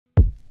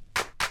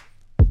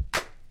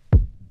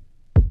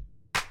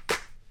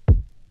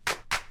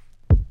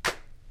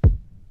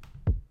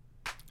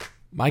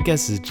My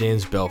guest is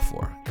James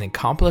Belfer, an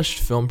accomplished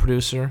film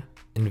producer,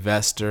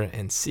 investor,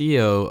 and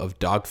CEO of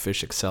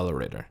Dogfish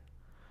Accelerator.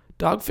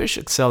 Dogfish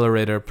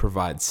Accelerator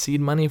provides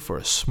seed money for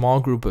a small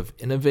group of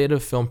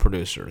innovative film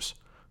producers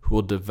who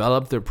will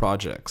develop their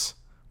projects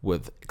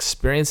with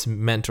experienced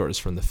mentors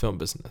from the film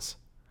business.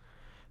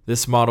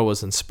 This model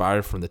was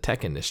inspired from the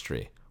tech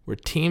industry, where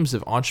teams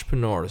of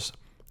entrepreneurs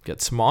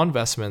get small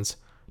investments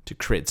to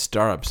create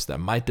startups that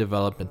might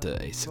develop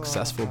into a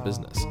successful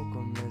business.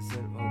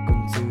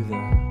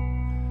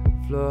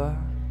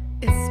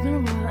 It's been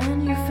a while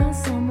and you found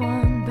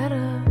someone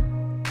better.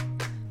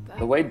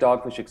 The way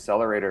Dogfish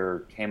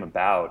Accelerator came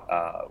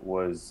about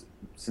was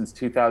since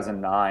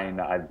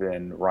 2009, I've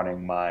been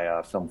running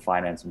my film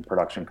finance and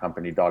production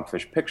company,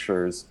 Dogfish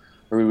Pictures,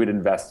 where we would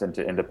invest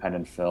into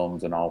independent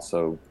films and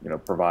also,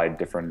 provide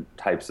different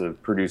types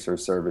of producer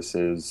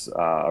services,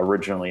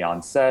 originally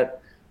on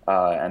set,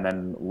 and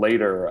then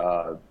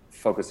later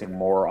focusing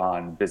more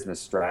on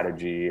business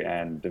strategy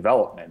and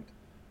development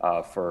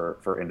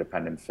for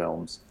independent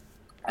films.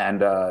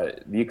 And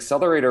the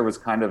Accelerator was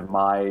kind of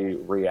my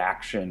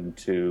reaction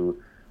to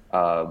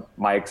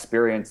my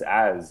experience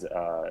as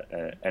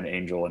an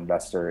angel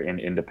investor in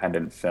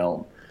independent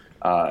film.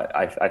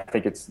 I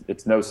think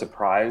it's no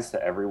surprise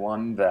to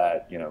everyone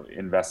that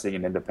investing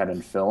in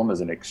independent film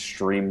is an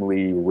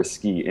extremely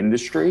risky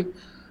industry.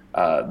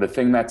 The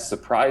thing that's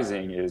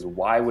surprising is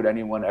why would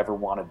anyone ever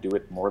want to do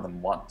it more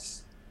than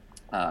once?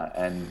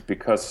 And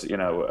because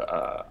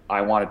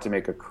I wanted to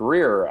make a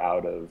career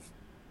out of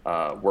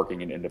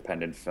working in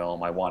independent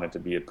film. I wanted to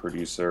be a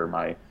producer.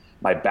 My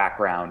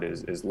background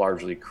is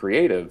largely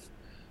creative.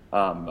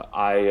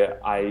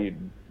 I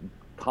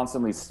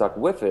constantly stuck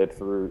with it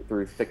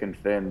through thick and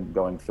thin,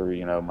 going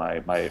through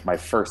my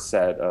first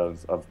set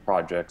of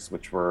projects,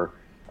 which were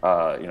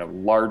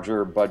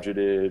larger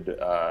budgeted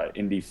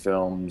indie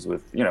films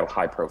with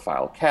high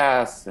profile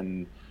casts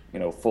and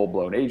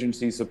full-blown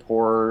agency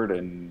support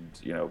and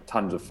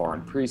tons of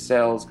foreign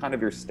pre-sales, kind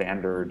of your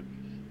standard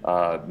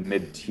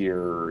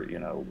mid-tier,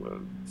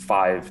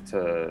 $5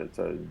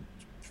 to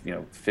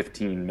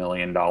 $15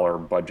 million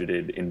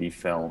budgeted indie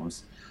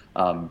films,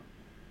 and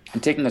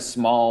taking a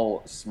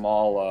small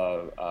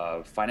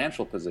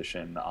financial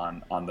position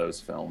on those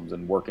films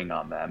and working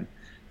on them,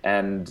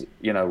 and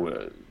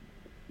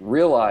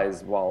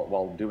realize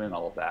while doing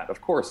all of that,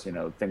 of course,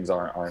 things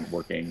aren't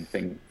working.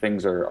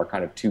 Things are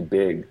kind of too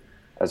big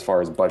as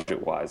far as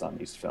budget-wise on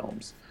these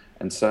films.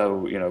 And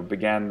so,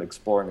 began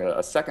exploring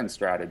a second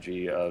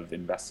strategy of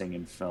investing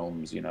in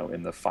films, in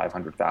the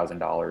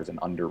 $500,000 and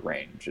under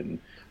range, and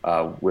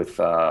with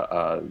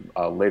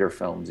later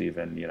films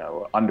even,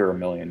 under $1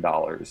 million,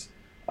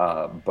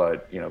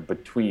 but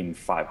between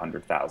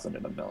 500,000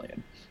 and $1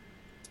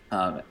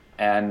 million.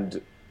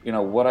 And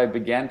what I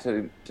began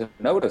to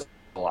notice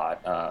a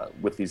lot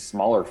with these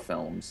smaller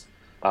films,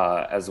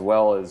 as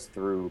well as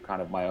through kind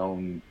of my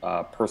own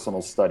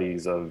personal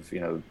studies of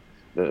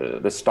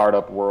the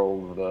startup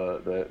world,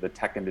 the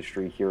tech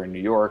industry here in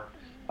New York,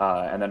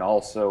 and then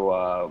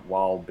also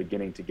while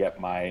beginning to get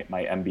my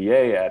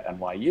MBA at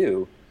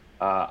NYU,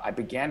 I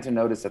began to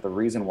notice that the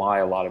reason why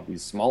a lot of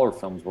these smaller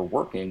films were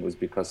working was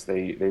because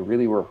they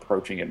really were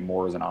approaching it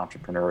more as an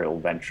entrepreneurial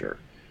venture.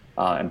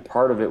 And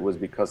part of it was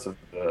because of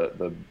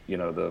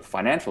the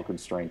financial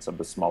constraints of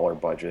the smaller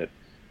budget,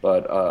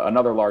 but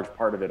another large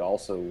part of it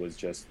also was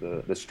just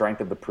the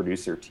strength of the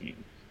producer team,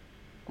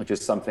 which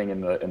is something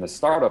in the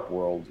startup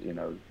world,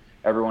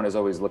 everyone is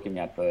always looking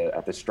at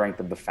the strength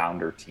of the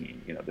founder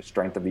team, the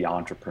strength of the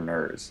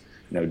entrepreneurs.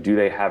 Do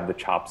they have the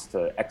chops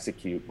to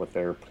execute what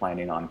they're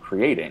planning on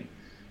creating?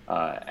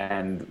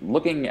 And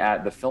looking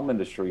at the film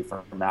industry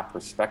from that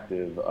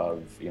perspective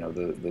of,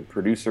 the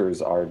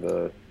producers are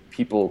the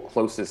people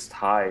closest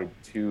tied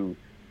to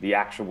the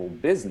actual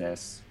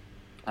business.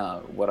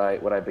 What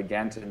I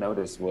began to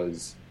notice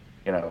was,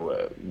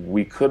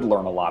 we could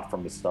learn a lot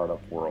from the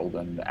startup world.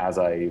 And as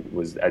I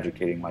was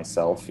educating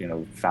myself,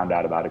 found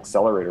out about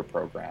accelerator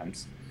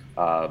programs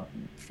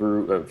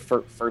through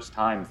first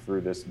time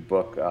through this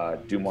book,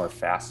 Do More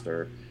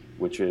Faster,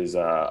 which is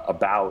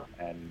about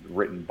and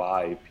written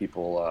by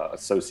people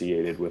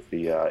associated with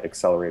the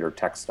accelerator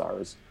tech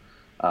stars.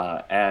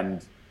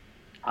 And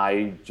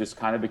I just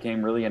kind of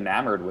became really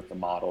enamored with the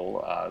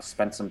model,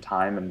 spent some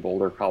time in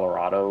Boulder,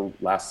 Colorado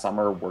last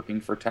summer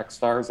working for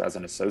Techstars as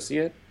an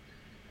associate.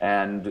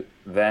 And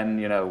then,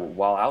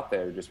 while out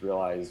there, just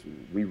realized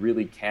we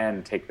really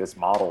can take this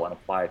model and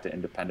apply it to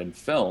independent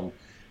film.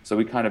 So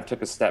we kind of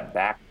took a step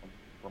back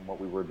from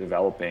what we were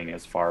developing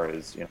as far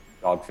as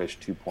Dogfish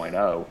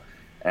 2.0,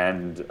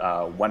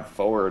 and went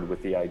forward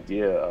with the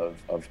idea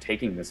of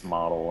taking this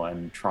model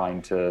and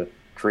trying to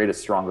create a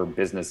stronger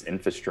business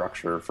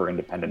infrastructure for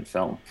independent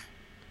film.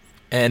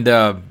 And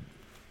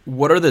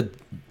what are the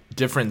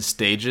different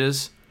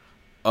stages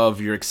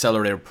of your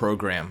accelerator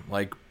program?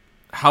 Like,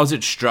 how's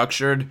it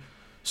structured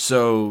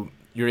so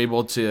you're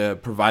able to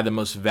provide the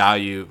most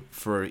value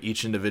for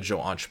each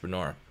individual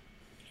entrepreneur?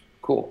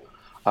 Cool.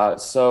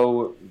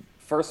 So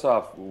first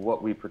off,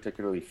 what we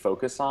particularly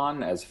focus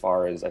on as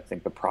far as I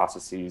think the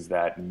processes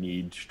that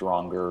need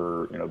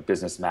stronger,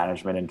 business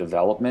management and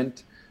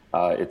development,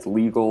 it's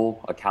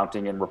legal,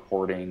 accounting and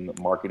reporting,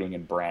 marketing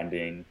and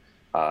branding,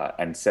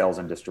 and sales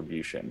and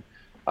distribution.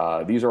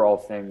 These are all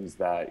things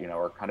that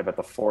are kind of at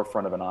the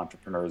forefront of an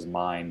entrepreneur's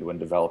mind when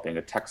developing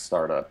a tech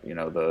startup.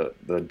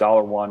 The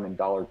dollar one and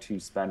dollar two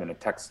spend in a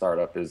tech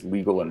startup is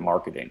legal and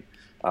marketing.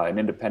 An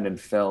independent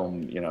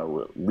film,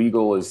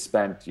 legal is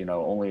spent,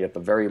 only at the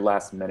very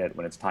last minute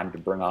when it's time to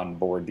bring on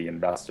board the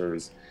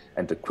investors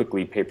and to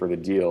quickly paper the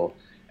deal.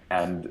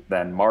 And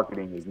then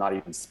marketing is not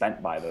even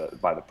spent by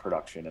the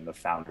production and the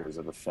founders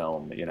of the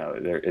film.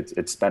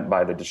 It's spent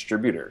by the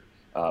distributor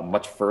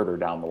much further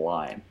down the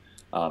line.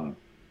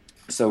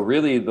 So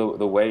really,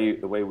 the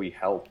way we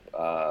help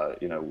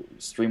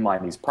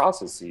streamline these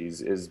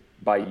processes is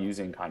by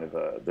using kind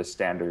of the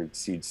standard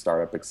seed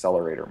startup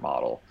accelerator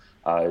model.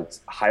 It's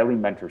highly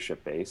mentorship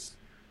based.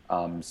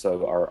 So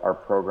our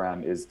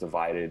program is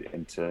divided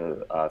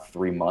into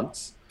 3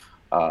 months,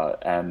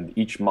 and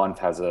each month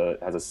has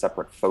a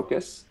separate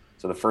focus.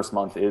 So the first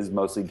month is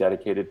mostly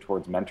dedicated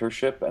towards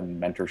mentorship and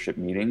mentorship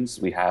meetings.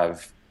 We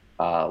have,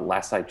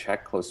 last I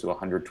checked, close to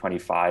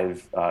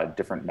 125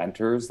 different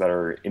mentors that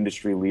are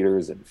industry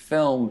leaders in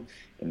film,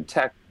 in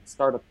tech,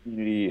 startup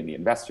community, in the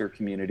investor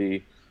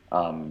community,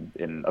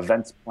 in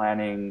events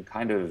planning,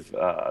 kind of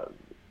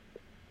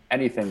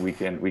anything we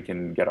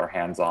can get our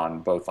hands on,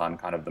 both on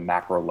kind of the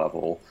macro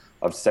level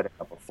of setting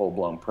up a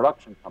full-blown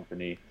production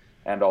company,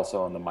 and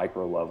also on the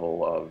micro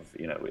level of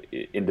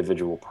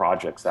individual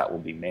projects that will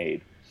be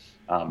made.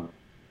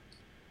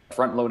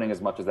 Front loading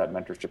as much of that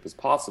mentorship as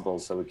possible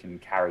so we can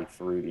carry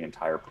through the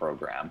entire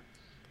program,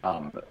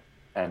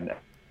 and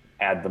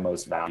add the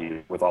most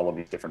value with all of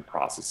these different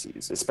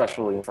processes,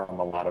 especially from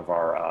a lot of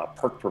our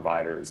perk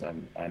providers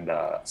and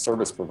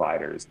service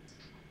providers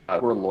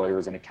who are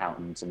lawyers and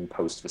accountants and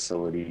post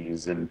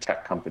facilities and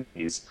tech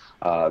companies,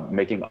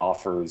 making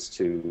offers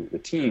to the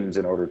teams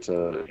in order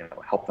to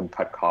help them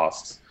cut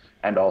costs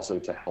and also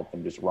to help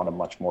them just run a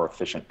much more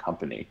efficient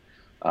company.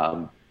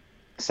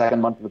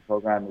 Second month of the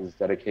program is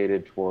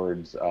dedicated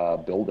towards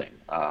building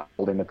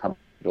the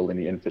company, building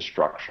the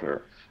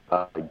infrastructure,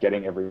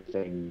 getting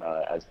everything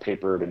as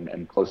papered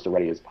and close to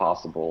ready as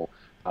possible.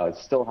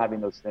 Still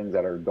having those things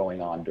that are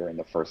going on during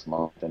the first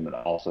month and then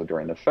also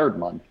during the third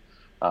month.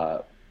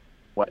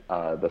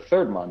 The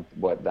third month,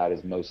 what that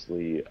is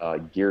mostly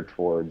geared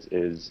towards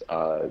is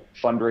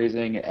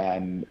fundraising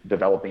and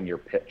developing your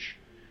pitch.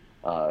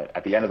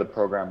 At the end of the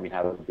program, we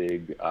have a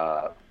big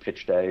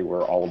pitch day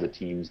where all of the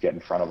teams get in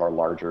front of our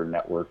larger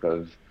network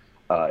of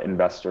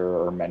investor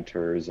or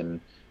mentors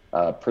and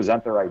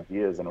present their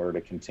ideas in order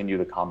to continue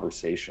the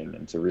conversation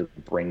and to really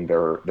bring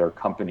their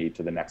company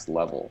to the next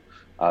level.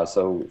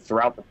 So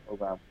throughout the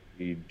program,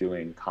 we'll be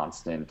doing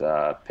constant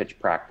pitch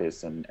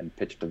practice and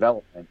pitch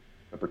development,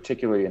 but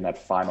particularly in that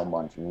final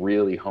month,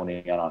 really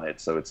honing in on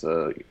it.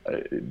 So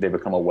they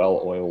become a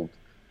well-oiled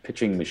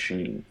pitching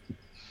machine.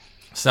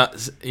 So,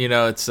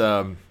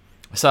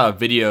 I saw a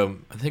video,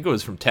 I think it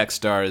was from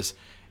Techstars,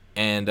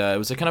 and it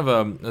was a kind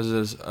of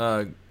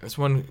this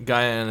one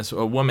guy and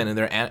a woman, and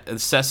they're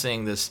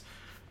assessing this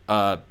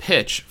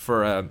pitch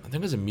for I think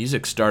it was a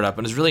music startup,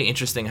 and it's really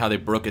interesting how they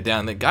broke it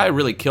down. The guy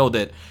really killed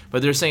it,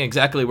 but they're saying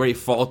exactly where he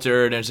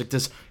faltered, and it's like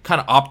this kind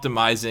of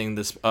optimizing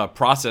this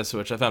process,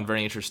 which I found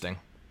very interesting.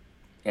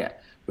 Yeah,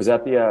 was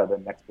that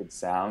the Next Big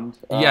Sound?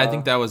 Yeah, I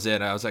think that was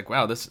it. I was like,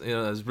 wow, this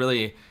is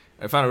really.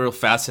 I found it real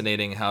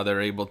fascinating how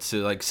they're able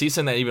to like see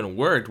something that even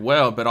worked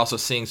well, but also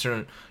seeing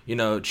certain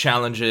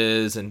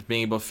challenges and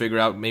being able to figure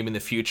out maybe in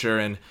the future.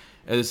 And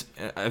I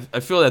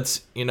feel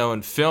that's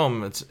in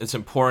film it's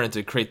important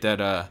to create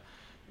that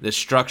this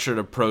structured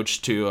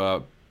approach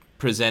to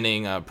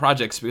presenting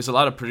projects, because a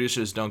lot of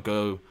producers don't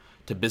go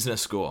to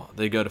business school;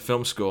 they go to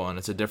film school, and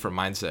it's a different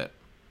mindset.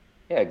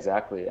 Yeah,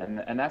 exactly,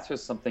 and that's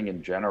just something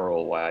in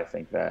general why I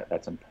think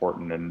that's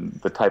important, and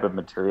the type of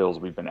materials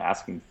we've been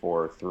asking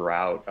for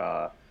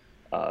throughout.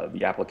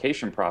 The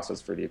application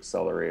process for the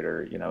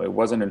accelerator, it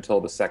wasn't until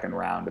the second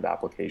round of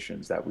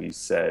applications that we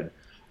said,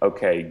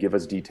 okay, give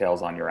us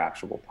details on your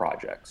actual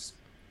projects.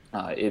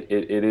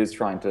 It is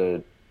trying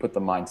to put the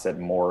mindset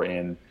more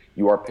in,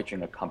 you are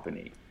pitching a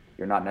company.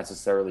 You're not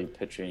necessarily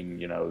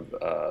pitching,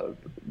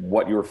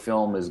 what your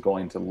film is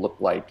going to look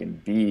like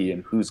and be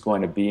and who's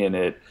going to be in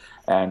it.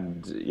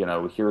 And,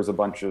 here's a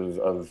bunch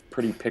of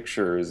pretty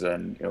pictures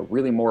and,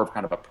 really more of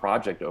kind of a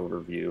project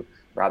overview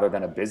rather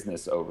than a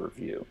business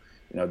overview.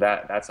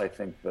 That's I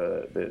think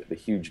the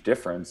huge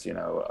difference.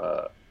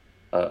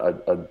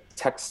 A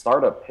tech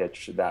startup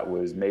pitch that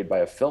was made by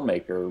a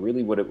filmmaker,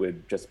 really what it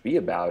would just be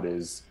about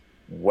is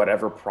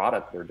whatever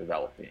product they're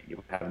developing. You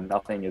would have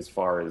nothing as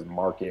far as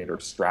market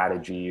or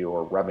strategy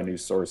or revenue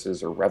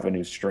sources or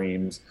revenue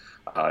streams,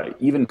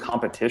 even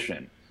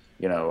competition.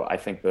 I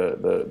think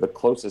the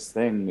closest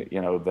thing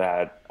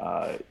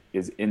that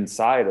is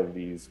inside of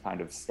these kind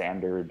of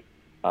standard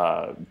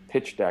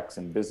pitch decks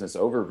and business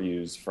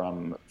overviews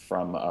from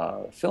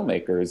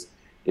filmmakers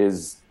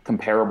is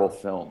comparable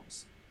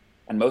films.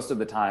 and most of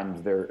the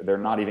times they're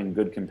not even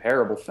good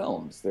comparable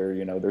films.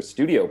 They're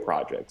studio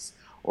projects,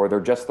 or they're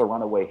just the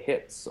runaway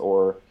hits,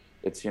 or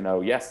it's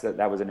yes,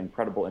 that was an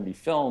incredible indie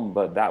film,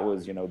 but that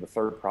was the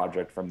third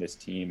project from this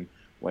team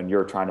when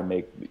you're trying to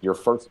make your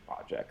first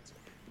project.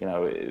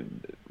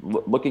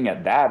 Looking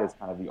at that as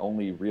kind of the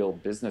only real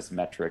business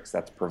metrics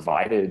that's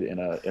provided in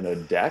a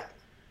deck,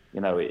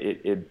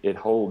 it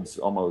holds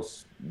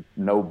almost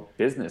no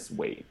business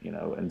weight.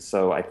 And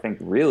so I think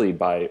really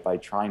by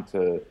trying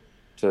to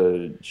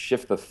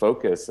shift the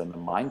focus and the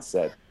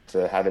mindset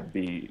to have it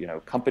be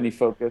company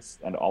focused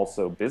and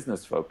also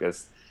business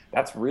focused,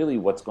 that's really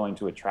what's going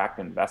to attract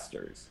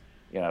investors.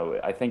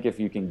 I think if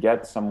you can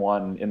get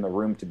someone in the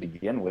room to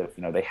begin with,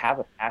 they have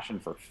a passion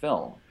for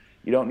film.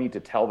 You don't need to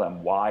tell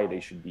them why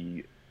they should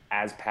be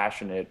as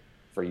passionate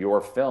for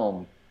your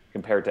film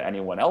compared to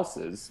anyone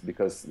else's,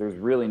 because there's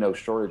really no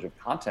shortage of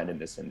content in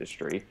this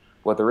industry.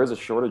 What there is a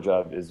shortage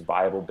of is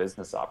viable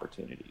business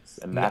opportunities,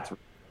 and that's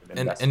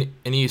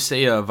and you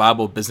say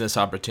viable business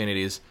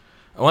opportunities.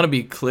 I want to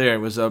be clear. It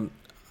was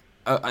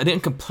I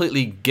didn't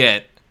completely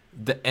get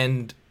the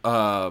end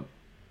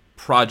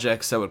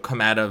projects that would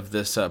come out of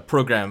this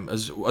program. I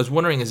was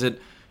wondering, is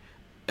it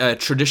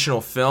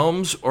traditional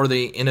films or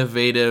the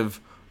innovative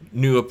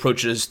new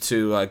approaches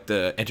to like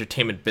the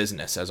entertainment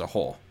business as a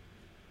whole?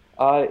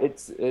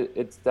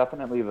 It's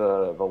definitely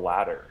the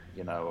latter,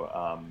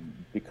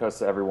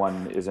 because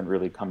everyone isn't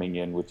really coming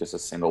in with just a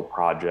single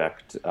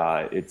project.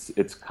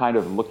 It's kind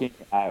of looking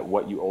at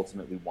what you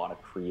ultimately want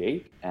to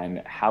create and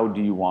how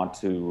do you want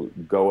to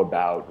go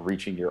about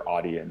reaching your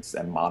audience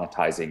and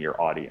monetizing your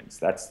audience.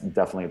 That's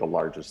definitely the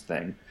largest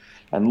thing.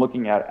 And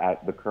looking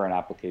at the current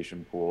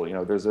application pool,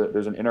 there's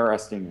an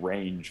interesting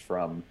range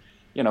from,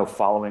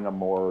 following a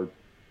more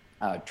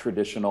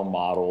traditional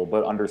model,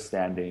 but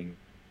understanding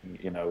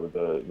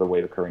the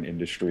way the current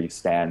industry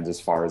stands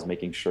as far as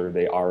making sure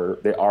they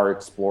are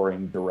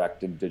exploring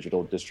direct and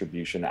digital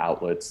distribution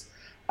outlets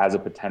as a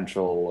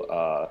potential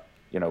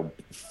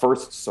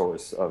first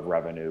source of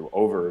revenue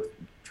over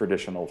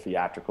traditional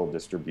theatrical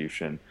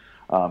distribution,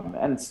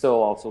 and still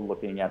also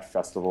looking at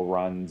festival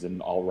runs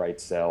and all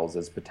rights sales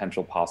as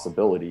potential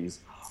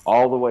possibilities,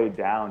 all the way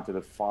down to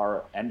the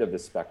far end of the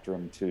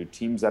spectrum to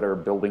teams that are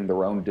building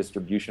their own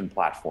distribution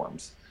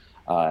platforms.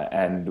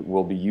 And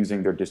will be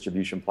using their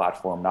distribution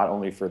platform not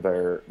only for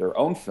their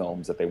own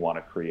films that they want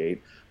to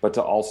create, but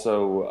to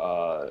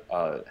also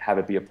have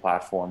it be a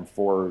platform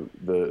for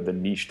the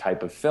niche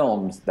type of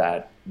films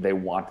that they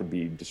want to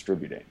be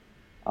distributing.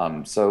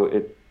 So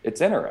it's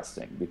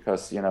interesting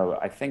because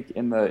I think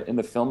in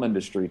the film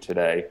industry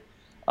today,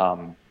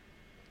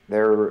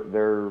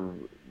 there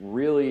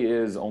really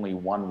is only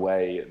one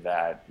way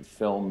that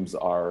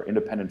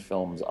independent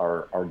films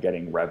are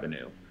getting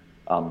revenue.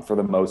 For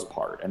the most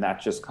part, and that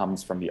just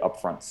comes from the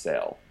upfront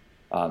sale.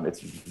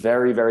 It's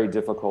very, very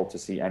difficult to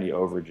see any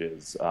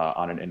overages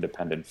on an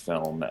independent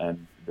film,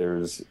 and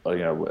there's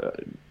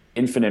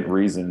infinite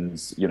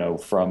reasons,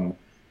 from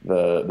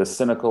the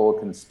cynical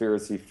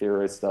conspiracy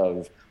theorist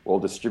of, well,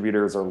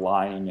 distributors are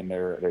lying and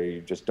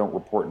they just don't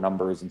report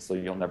numbers, and so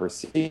you'll never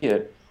see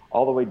it,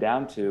 all the way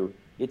down to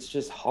it's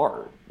just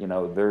hard.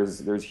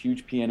 There's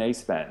huge P&A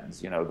spends.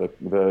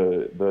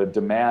 The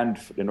demand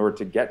in order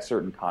to get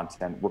certain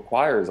content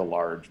requires a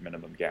large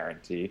minimum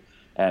guarantee.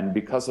 And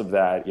because of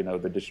that,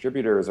 the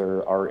distributors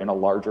are in a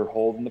larger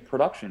hole than the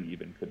production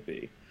even could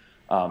be.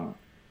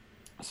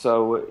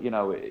 So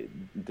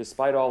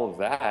despite all of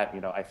that,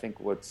 I think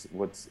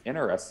what's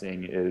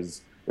interesting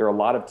is there are a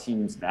lot of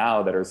teams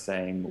now that are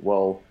saying,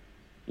 well,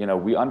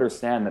 we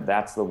understand that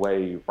that's the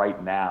way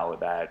right now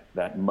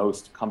that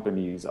most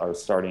companies are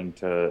starting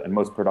to, and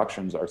most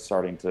productions are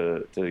starting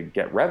to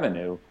get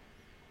revenue.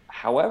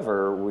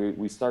 However,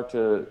 we start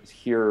to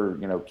hear,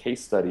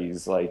 case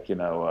studies like,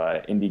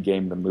 Indie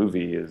Game the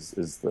movie is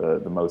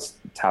the most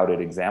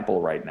touted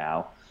example right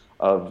now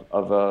of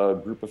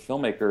a group of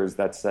filmmakers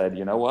that said,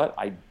 you know what,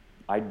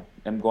 I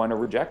am going to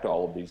reject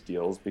all of these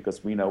deals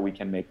because we know we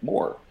can make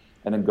more.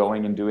 And then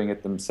going and doing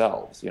it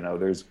themselves.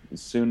 There's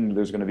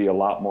going to be a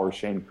lot more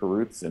Shane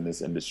Carruths in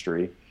this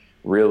industry,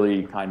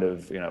 really kind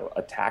of,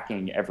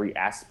 attacking every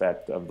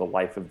aspect of the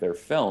life of their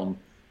film,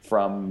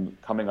 from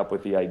coming up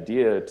with the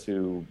idea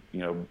to,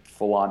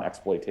 full-on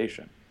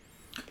exploitation.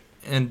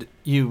 And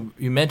you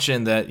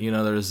mentioned that,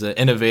 there's the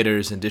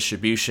innovators in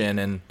distribution,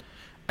 and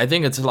I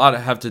think it's a lot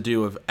have to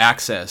do with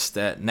access,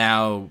 that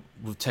now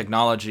with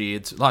technology,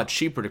 it's a lot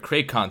cheaper to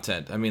create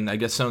content. I mean, I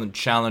guess some of the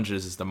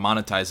challenges is to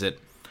monetize it.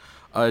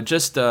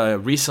 Just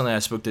recently, I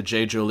spoke to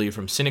Jay Jolie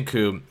from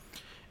Cinecoop,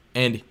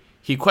 and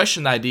he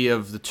questioned the idea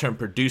of the term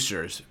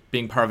producers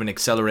being part of an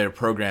accelerator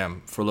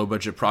program for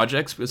low-budget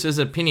projects. Because his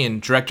opinion,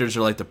 directors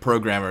are like the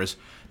programmers.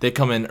 They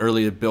come in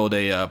early to build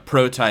a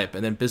prototype,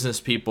 and then business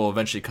people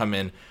eventually come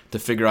in to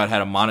figure out how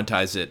to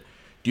monetize it.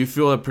 Do you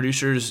feel that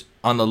producers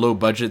on the low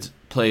budgets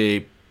play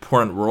an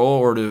important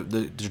role, or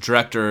the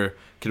director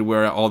could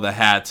wear all the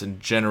hats and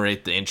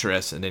generate the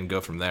interest and then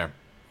go from there?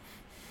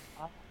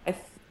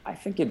 I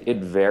think it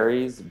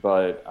varies,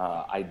 but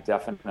I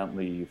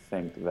definitely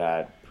think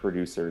that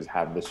producers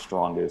have the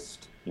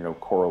strongest,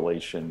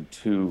 correlation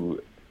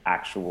to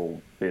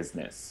actual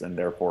business and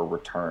therefore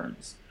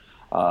returns.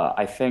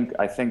 I think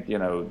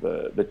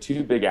the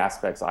two big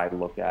aspects I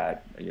look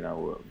at,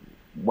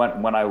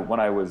 when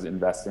I was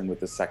investing with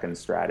the second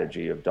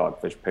strategy of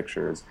Dogfish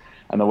Pictures,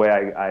 and the way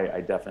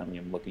I definitely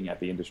am looking at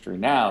the industry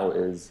now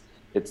is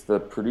it's the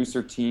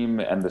producer team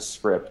and the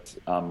script,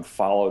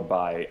 followed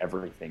by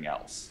everything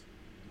else.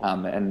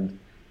 And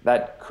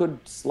that could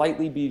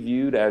slightly be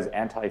viewed as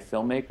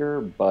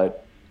anti-filmmaker,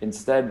 but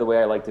instead, the way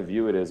I like to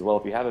view it is, well,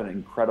 if you have an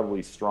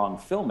incredibly strong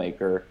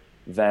filmmaker,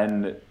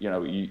 then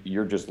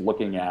you're just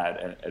looking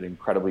at an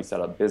incredibly set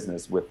up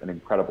business with an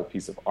incredible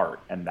piece of art,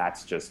 and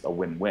that's just a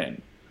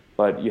win-win.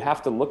 But you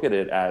have to look at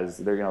it as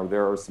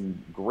there are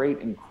some great,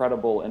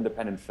 incredible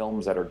independent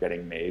films that are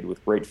getting made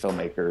with great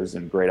filmmakers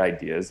and great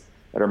ideas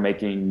that are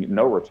making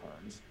no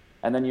returns.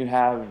 And then you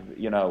have,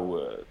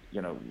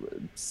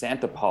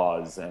 Santa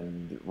Paws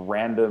and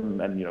random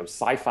and,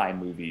 sci-fi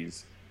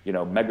movies,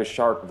 Mega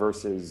Shark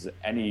versus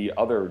any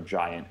other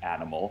giant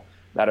animal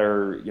that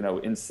are,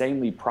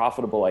 insanely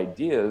profitable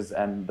ideas,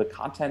 and the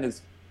content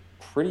is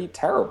pretty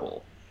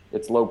terrible.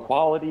 It's low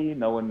quality.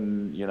 No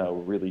one,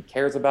 really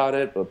cares about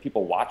it, but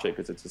people watch it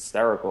because it's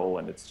hysterical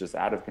and it's just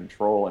out of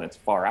control and it's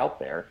far out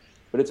there.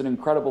 But it's an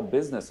incredible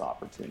business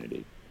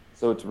opportunity.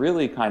 So it's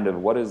really kind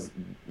of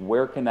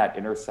where can that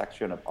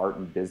intersection of art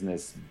and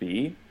business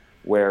be,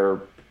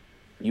 where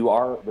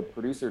the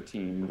producer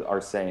teams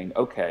are saying,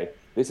 okay,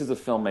 this is a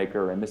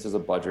filmmaker and this is a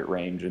budget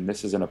range and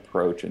this is an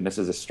approach and this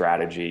is a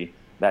strategy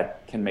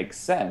that can make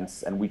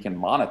sense and we can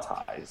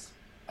monetize.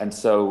 And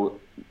so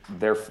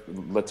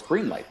let's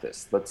greenlight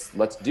this.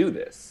 Let's do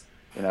this.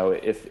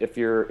 If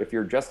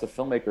you're just a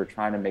filmmaker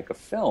trying to make a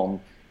film,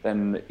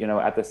 then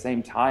at the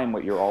same time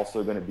what you're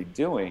also going to be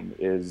doing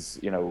is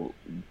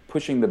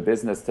pushing the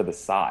business to the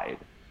side.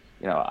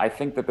 I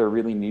think that there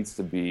really needs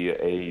to be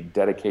a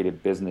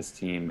dedicated business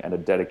team and a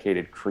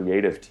dedicated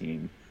creative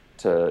team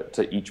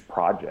to each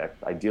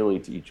project, ideally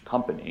to each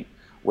company,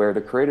 where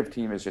the creative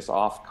team is just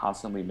off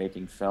constantly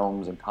making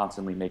films and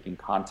constantly making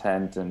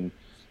content and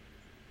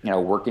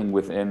working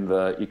within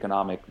the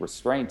economic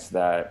restraints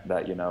that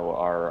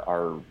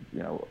are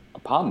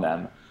upon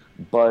them.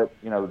 But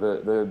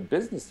the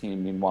business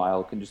team,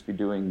 meanwhile, can just be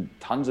doing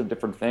tons of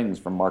different things,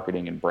 from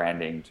marketing and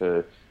branding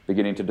to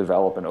beginning to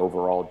develop an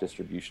overall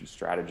distribution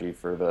strategy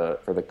for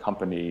the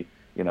company,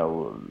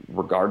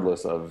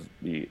 regardless of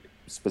the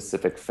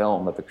specific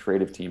film that the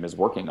creative team is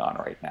working on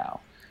right now.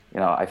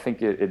 I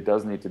think it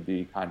does need to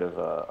be kind of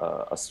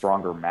a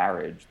stronger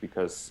marriage,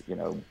 because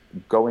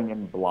going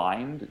in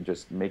blind,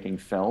 just making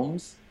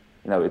films,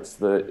 it's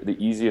the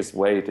easiest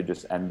way to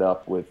just end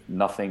up with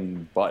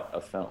nothing but a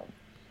film.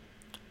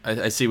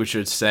 I see what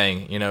you're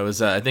saying.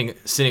 I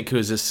think Sineku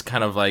is this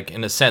kind of like,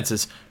 in a sense,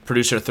 this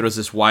producer throws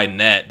this wide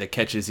net that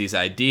catches these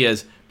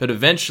ideas, but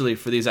eventually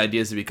for these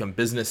ideas to become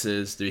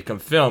businesses, to become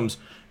films,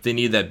 they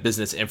need that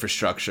business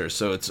infrastructure.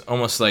 So it's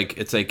almost like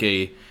it's like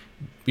a,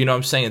 what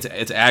I'm saying,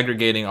 it's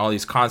aggregating all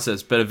these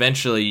concepts, but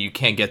eventually you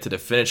can't get to the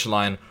finish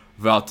line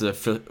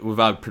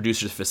without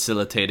producers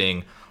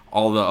facilitating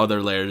all the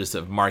other layers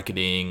of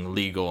marketing,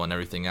 legal, and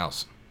everything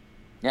else.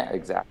 Yeah,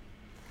 exactly.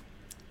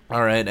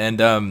 All right,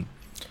 and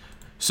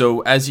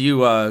so as you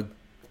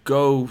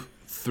go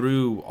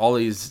through all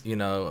these,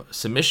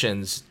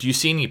 submissions, do you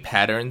see any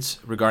patterns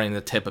regarding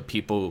the type of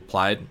people who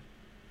applied?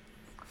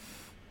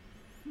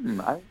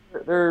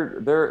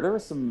 There were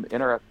some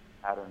interesting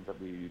patterns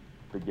that we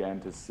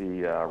began to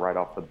see right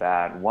off the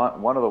bat.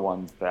 One of the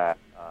ones that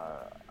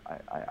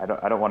I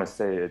don't want to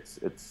say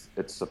it's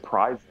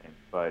surprising,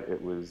 but it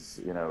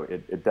was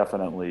it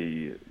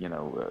definitely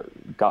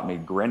got me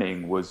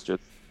grinning, was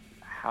just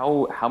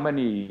how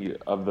many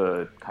of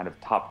the kind of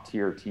top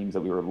tier teams that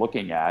we were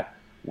looking at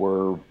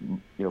were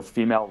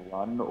female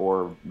run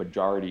or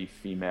majority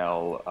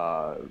female.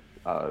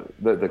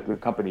 The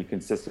company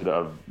consisted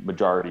of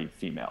majority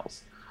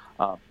females.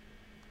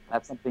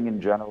 That's something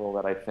in general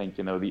that I think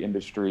the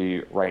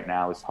industry right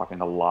now is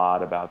talking a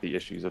lot about, the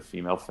issues of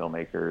female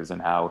filmmakers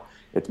and how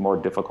it's more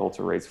difficult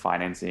to raise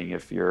financing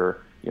if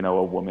you're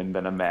a woman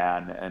than a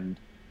man, and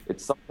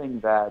it's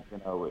something that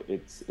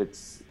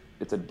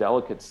it's a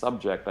delicate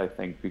subject, I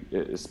think,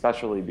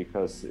 especially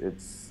because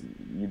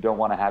you don't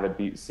want to have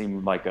it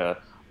seem like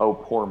oh,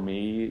 poor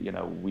me,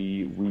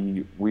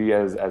 we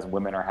as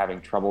women are having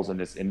troubles in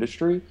this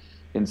industry.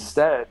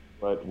 Instead,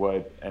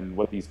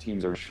 what these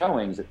teams are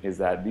showing is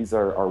that these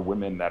are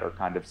women that are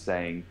kind of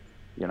saying,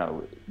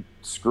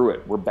 screw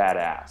it, we're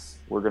badass,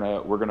 we're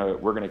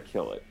gonna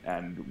kill it,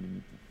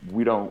 and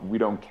we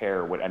don't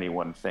care what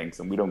anyone thinks,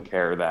 and we don't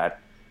care that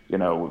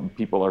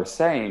people are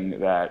saying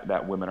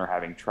that women are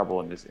having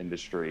trouble in this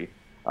industry.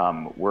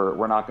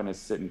 We're not going to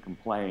sit and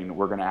complain.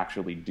 We're going to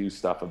actually do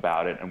stuff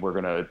about it, and we're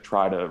going to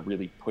try to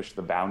really push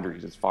the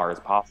boundaries as far as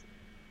possible.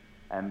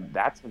 And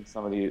that's been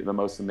some of the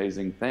most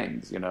amazing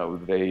things.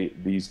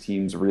 These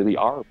teams really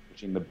are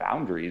pushing the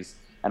boundaries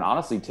and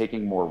honestly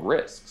taking more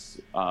risks,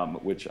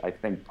 which I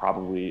think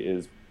probably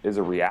is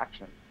a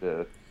reaction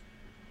to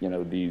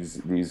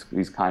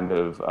these kind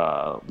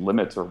of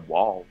limits or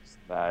walls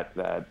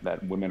that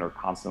women are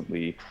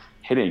constantly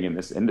hitting in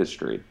this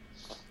industry.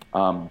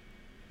 Um,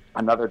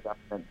 Another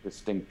definite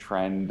distinct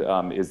trend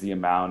is the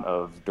amount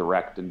of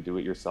direct and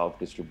do-it-yourself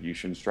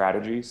distribution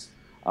strategies.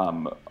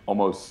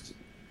 Almost,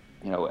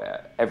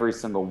 every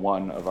single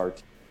one of our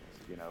teams,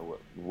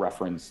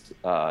 referenced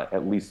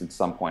at least at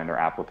some point in their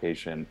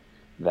application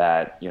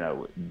that,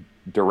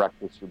 direct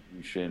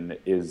distribution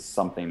is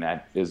something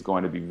that is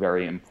going to be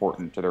very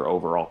important to their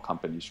overall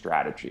company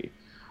strategy.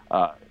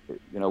 Uh,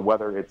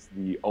 Whether it's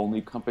the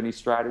only company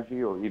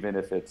strategy or even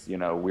if it's,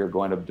 we're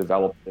going to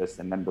develop this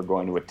and then we're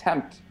going to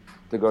attempt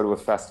to go to a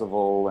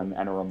festival and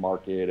enter a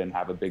market and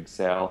have a big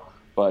sale,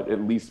 but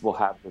at least we'll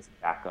have this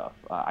backup.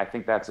 I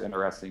think that's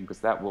interesting because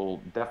that will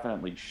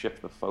definitely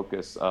shift the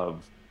focus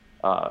of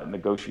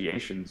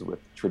negotiations with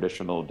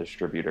traditional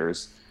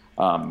distributors.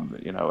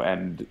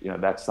 And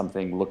that's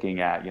something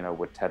looking at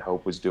what Ted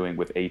Hope was doing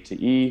with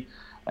A2E,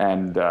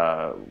 and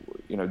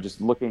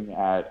just looking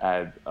at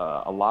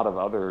a lot of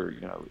other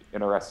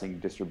interesting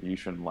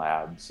distribution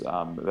labs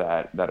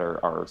that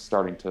are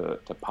starting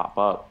to pop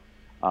up.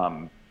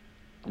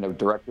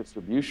 Direct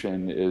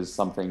distribution is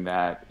something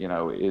that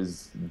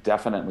is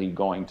definitely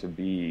going to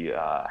be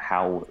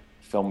how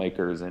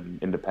filmmakers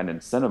and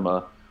independent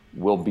cinema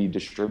will be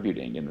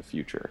distributing in the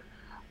future.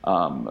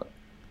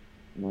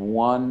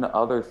 One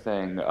other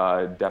thing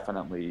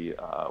definitely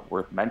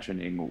worth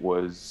mentioning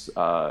was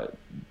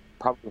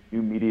probably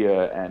new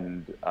media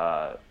and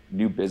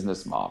new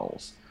business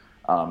models.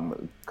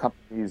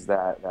 Companies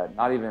that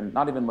not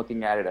even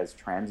looking at it as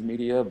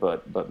transmedia,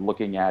 but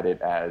looking at it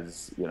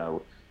as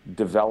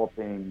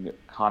developing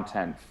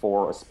content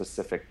for a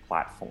specific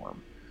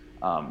platform.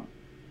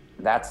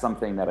 That's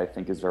something that I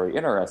think is very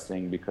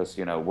interesting because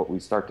what we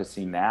start to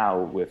see now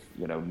with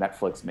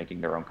Netflix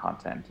making their own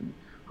content and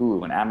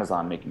Hulu and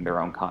Amazon making their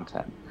own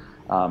content,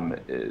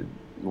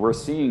 we're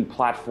seeing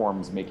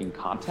platforms making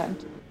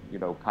content,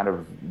 kind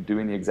of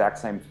doing the exact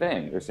same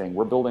thing. They're saying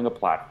we're building a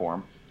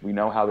platform. We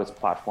know how this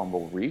platform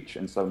will reach,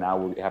 and so now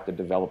we have to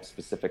develop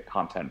specific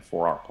content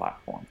for our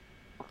platform.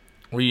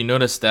 Where you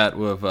notice that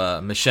with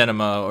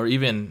Machinima, or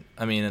even,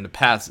 in the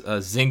past,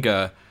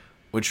 Zynga,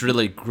 which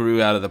really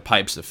grew out of the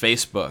pipes of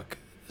Facebook.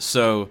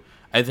 So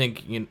I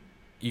think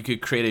you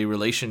could create a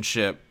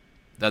relationship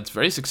that's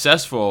very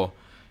successful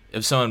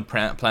if someone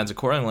plans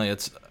accordingly.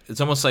 It's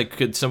almost like,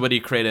 could somebody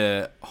create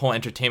a whole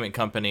entertainment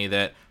company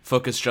that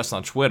focused just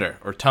on Twitter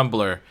or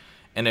Tumblr,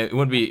 and it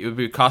would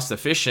be cost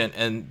efficient,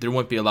 and there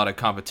wouldn't be a lot of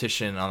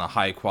competition on a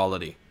high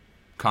quality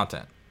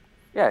content.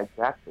 Yeah,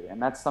 exactly.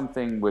 And that's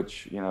something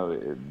which,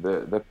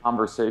 the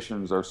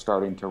conversations are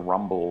starting to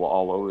rumble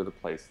all over the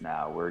place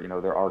now, where,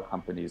 there are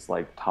companies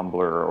like Tumblr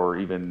or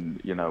even,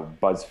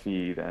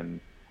 BuzzFeed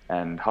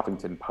and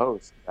Huffington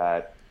Post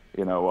that,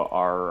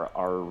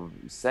 are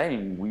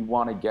saying we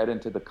want to get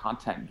into the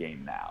content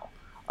game now.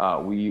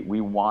 We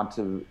want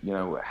to,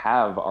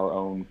 have our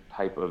own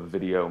type of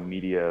video,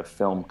 media,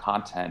 film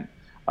content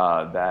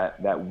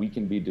that we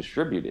can be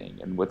distributing.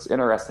 And what's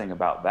interesting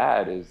about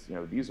that is,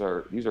 these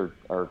are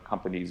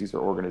companies, these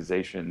are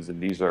organizations, and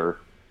these are,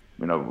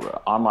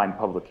 online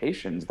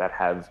publications that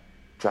have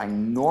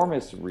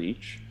ginormous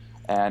reach,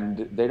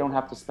 and they don't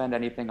have to spend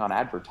anything on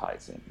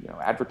advertising.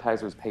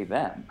 Advertisers pay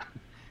them.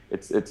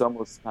 It's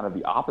almost kind of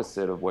the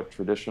opposite of what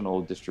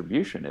traditional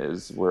distribution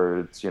is, where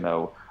it's,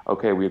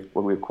 okay, we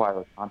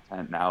acquire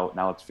content, now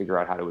let's figure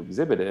out how to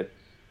exhibit it.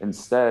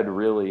 Instead,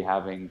 really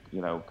having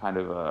kind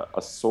of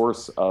a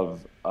source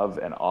of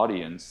an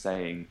audience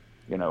saying,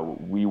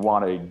 we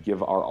want to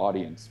give our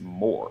audience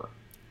more.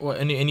 Well,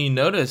 and you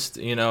noticed,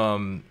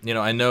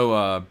 I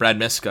know Brad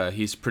Miska.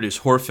 He's produced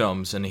horror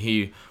films, and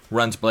he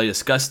runs Bloody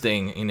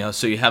Disgusting.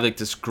 So you have like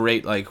this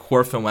great like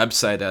horror film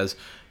website that has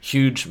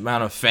huge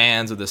amount of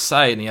fans of the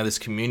site, and you have this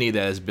community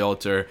that is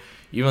built. Or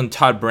even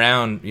Todd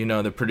Brown,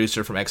 the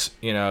producer from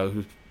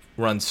who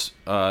runs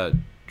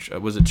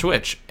was it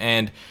Twitch,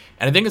 and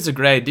I think it's a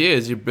great idea.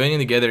 Is you're bringing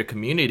together a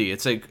community.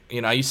 It's like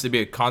I used to be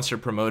a concert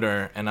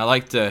promoter, and I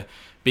like to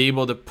be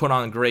able to put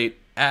on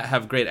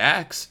have great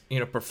acts,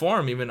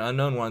 perform even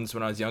unknown ones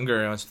when I was younger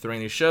and I was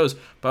throwing these shows.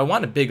 But I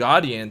want a big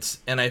audience,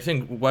 and I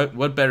think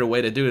what better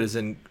way to do it is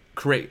in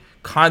create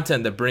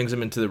content that brings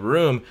them into the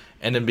room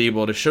and then be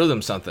able to show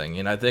them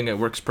something. I think it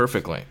works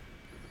perfectly.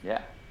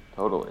 Yeah,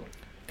 totally.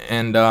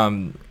 And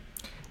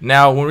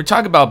now when we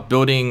talk about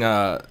building,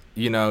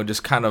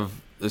 just kind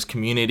of those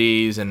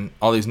communities and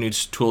all these new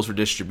tools for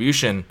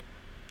distribution,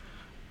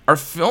 are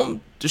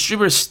film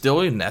distributors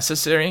still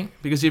necessary?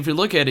 Because if you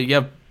look at it, you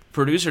have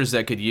producers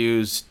that could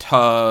use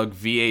Tug,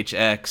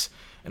 VHX,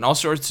 and all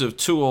sorts of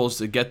tools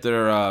to get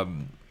their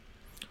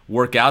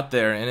work out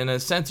there. And in a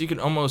sense, you can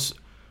almost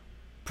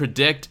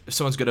predict if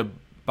someone's going to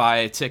buy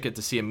a ticket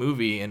to see a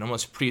movie and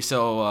almost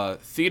pre-sell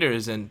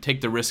theaters and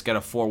take the risk out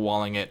of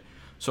four-walling it.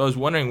 So I was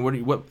wondering,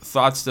 what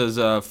thoughts does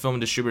film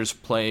distributors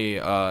play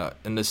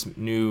in this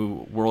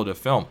new world of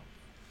film?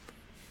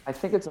 I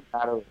think it's a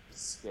matter of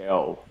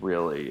scale,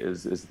 really,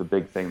 is the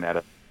big thing that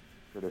a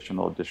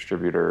traditional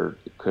distributor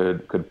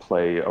could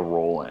play a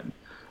role in.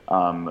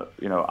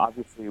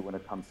 Obviously, when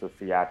it comes to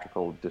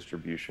theatrical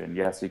distribution,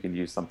 yes, you can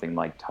use something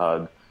like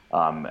Tug,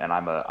 and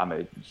I'm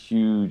a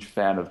huge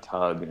fan of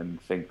Tug, and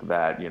think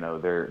that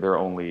they're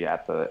only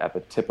at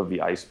the tip of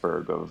the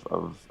iceberg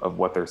of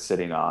what they're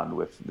sitting on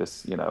with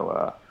this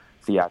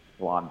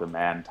theatrical on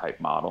demand type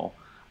model.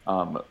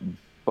 Um,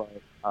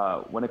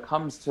 but when it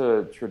comes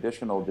to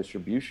traditional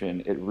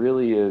distribution,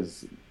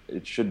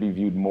 it should be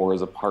viewed more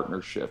as a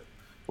partnership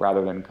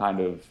rather than kind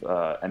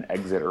of an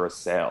exit or a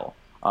sale.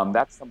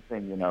 That's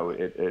something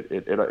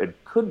it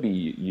could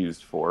be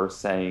used for,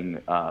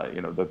 saying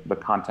the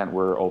content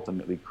we're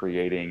ultimately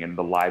creating and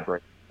the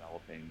library we're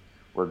developing,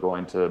 we're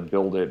going to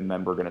build it and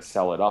then we're going to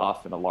sell it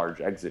off in a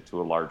large exit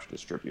to a large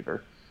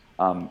distributor.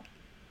 Um,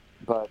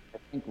 but I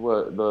think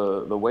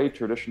the way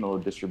traditional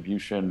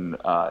distribution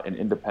in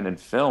independent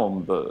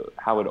film, the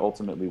how it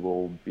ultimately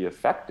will be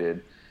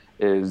affected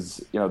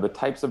is, the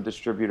types of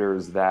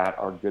distributors that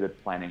are good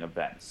at planning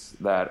events,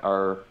 that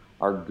are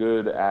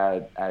good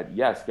at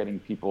yes, getting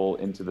people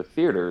into the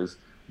theaters,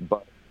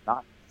 but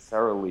not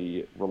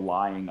necessarily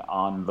relying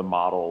on the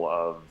model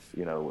of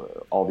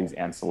all these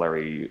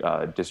ancillary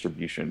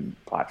distribution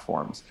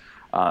platforms.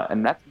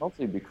 And that's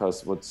mostly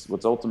because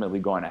what's ultimately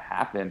going to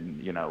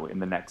happen, in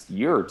the next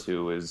year or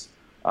two is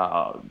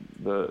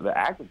the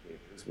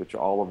aggregators, which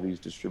all of these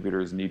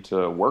distributors need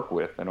to work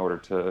with in order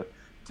to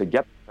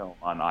get the film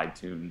on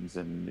iTunes,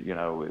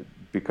 and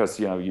because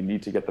you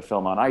need to get the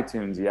film on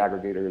iTunes, the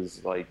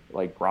aggregators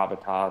like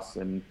Gravitas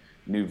and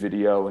New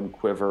Video and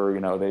Quiver,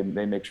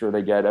 they make sure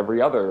they get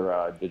every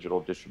other digital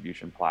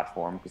distribution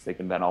platform, because they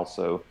can then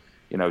also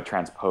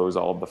transpose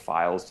all of the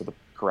files to the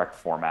correct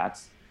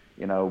formats.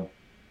 You know,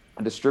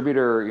 a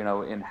distributor,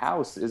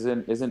 in-house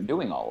isn't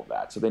doing all of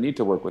that. So they need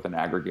to work with an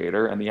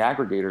aggregator, and the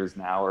aggregators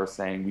now are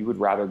saying we would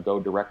rather go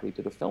directly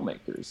to the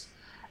filmmakers.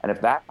 And if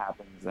that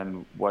happens,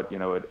 then what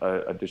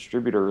a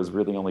distributor is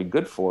really only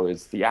good for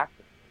is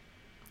theatrical.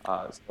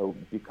 So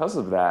because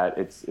of that,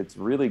 it's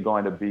really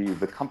going to be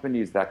the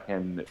companies that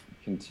can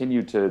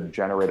continue to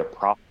generate a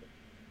profit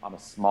on a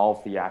small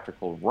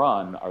theatrical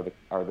run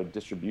are the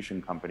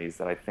distribution companies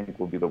that I think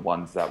will be the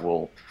ones that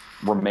will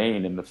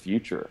remain in the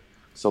future.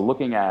 So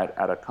looking at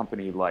a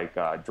company like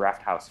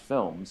Draft House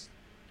Films,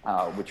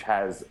 which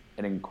has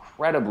an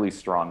incredibly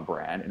strong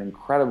brand, an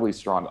incredibly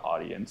strong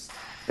audience.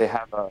 They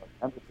have a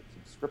membership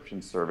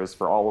subscription service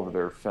for all of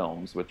their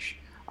films, which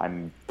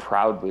I'm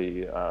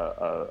proudly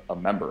a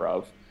member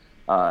of.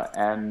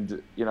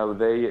 And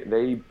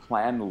they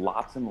plan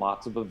lots and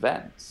lots of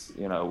events.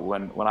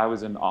 When I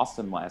was in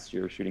Austin last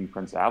year shooting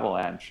Prince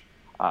Avalanche,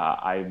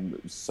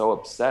 I'm so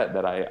upset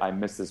that I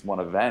missed this one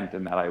event,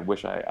 and that I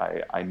wish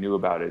I knew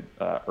about it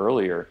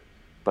earlier.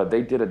 But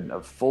they did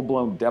a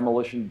full-blown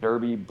demolition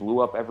derby, blew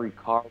up every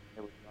car when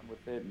they were done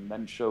with it, and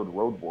then showed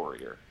Road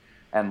Warrior.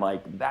 And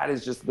like that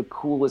is just the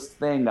coolest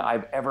thing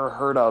I've ever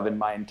heard of in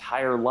my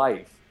entire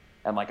life.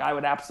 And like I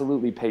would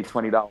absolutely pay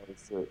 $20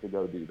 to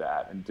go do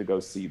that, and to go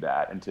see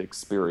that, and to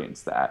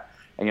experience that.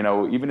 And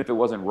even if it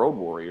wasn't Road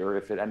Warrior,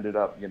 if it ended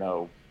up,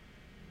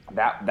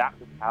 that was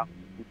how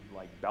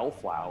like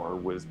Bellflower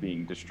was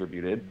being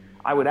distributed,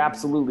 I would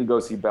absolutely go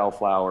see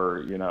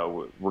Bellflower,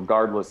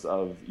 regardless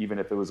of even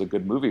if it was a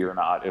good movie or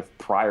not. If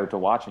prior to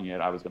watching it,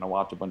 I was going to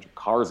watch a bunch of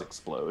cars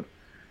explode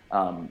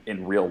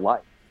in real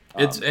life.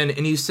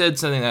 And you said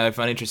something that I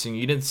found interesting.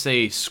 You didn't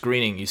say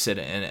screening, you said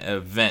an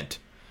event.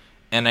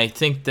 And I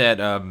think that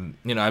I've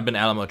been to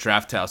Alamo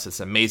Draft House. It's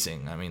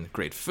amazing. I mean,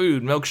 great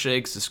food,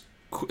 milkshakes.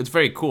 It's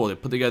very cool. They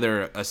put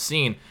together a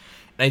scene,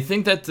 and I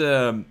think that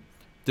the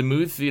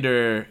movie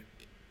theater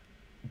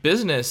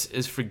business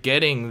is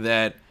forgetting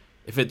that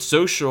if it's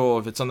social,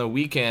 if it's on the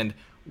weekend,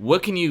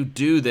 what can you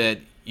do that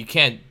you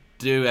can't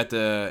do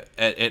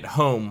at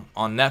home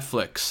on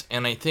Netflix?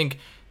 And I think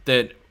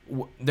that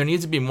there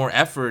needs to be more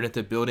effort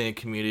into building a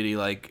community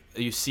like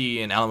you see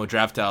in Alamo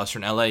Draft House or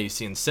in LA, you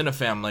see in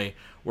Cinefamily,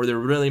 where they're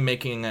really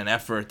making an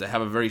effort to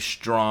have a very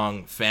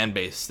strong fan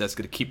base that's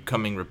going to keep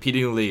coming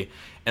repeatedly.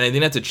 And I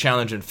think that's a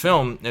challenge in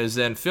film, is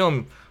that in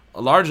film,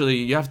 largely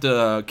you have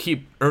to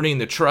keep earning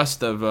the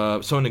trust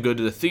of someone to go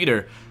to the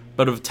theater.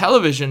 But with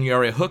television, you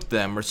already hooked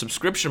them, or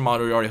subscription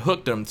model, you already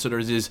hooked them. So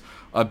there's these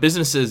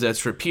businesses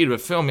that's repeated.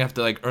 With film, you have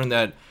to like earn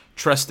that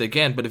trust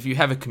again. But if you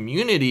have a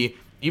community,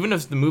 even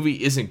if the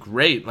movie isn't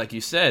great, like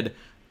you said,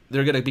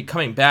 they're going to be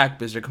coming back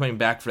because they're coming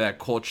back for that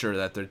culture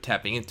that they're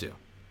tapping into.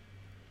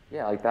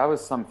 Yeah, like that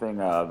was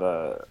something.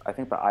 I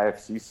think the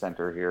IFC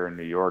Center here in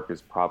New York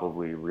is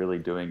probably really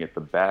doing it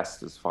the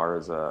best as far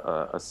as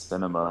a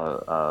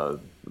cinema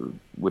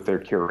with their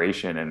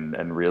curation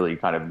and really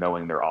kind of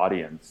knowing their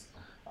audience.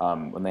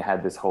 When they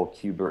had this whole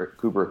Kubrick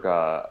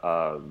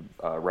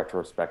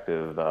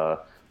retrospective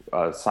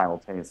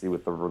simultaneously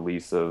with the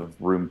release of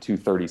Room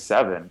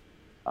 237,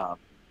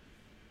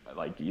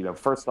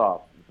 first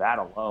off, that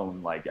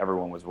alone, like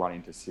everyone was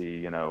running to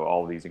see,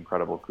 all these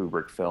incredible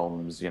Kubrick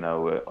films,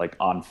 like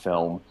on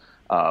film.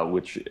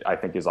 which I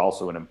think is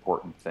also an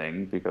important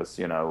thing because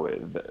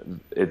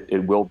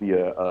it will be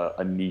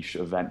a niche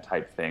event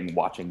type thing.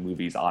 Watching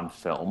movies on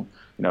film,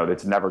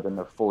 it's never going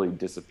to fully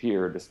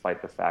disappear,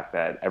 despite the fact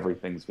that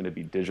everything's going to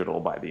be digital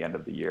by the end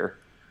of the year.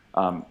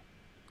 Um,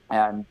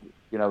 and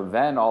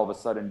then all of a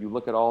sudden you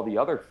look at all the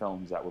other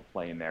films that were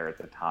playing there at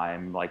the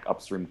time, like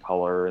Upstream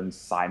Color and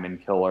Simon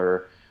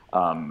Killer.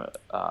 Um,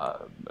 uh,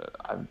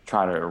 I'm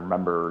trying to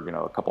remember,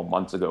 a couple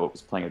months ago it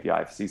was playing at the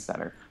IFC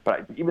Center.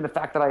 But even the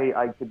fact that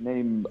I could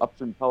name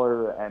Upstream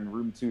Color and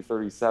Room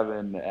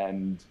 237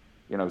 and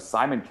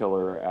Simon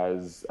Killer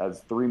as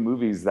three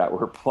movies that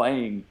were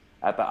playing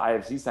at the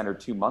IFC Center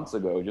 2 months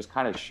ago just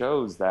kind of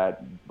shows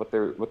that what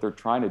they're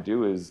trying to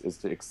do is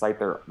to excite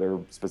their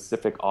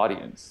specific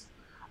audience.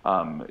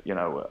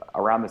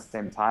 Around the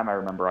same time, I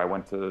remember I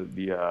went to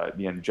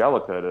the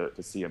Angelica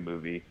to see a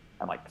movie,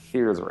 and like the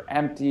theaters were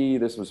empty.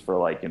 This was for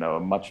like a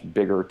much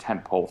bigger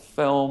tentpole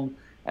film,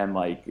 and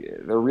like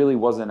there really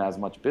wasn't as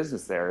much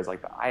business there as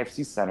like the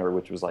IFC Center,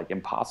 which was like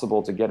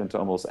impossible to get into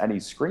almost any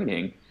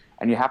screening.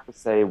 And you have to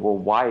say, well,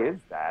 why is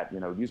that?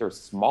 These are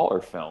smaller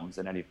films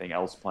than anything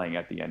else playing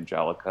at the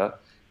Angelica.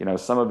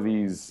 Some of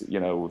these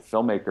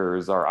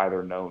filmmakers are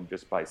either known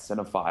just by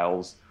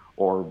cinephiles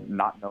or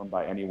not known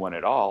by anyone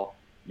at all.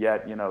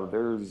 Yet,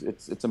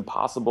 it's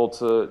impossible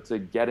to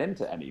get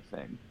into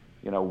anything.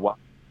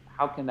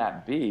 How can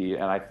that be?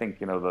 And I think,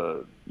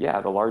 the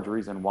large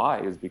reason why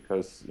is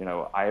because,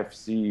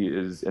 IFC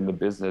is in the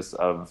business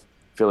of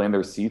filling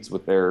their seats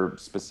with their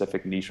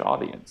specific niche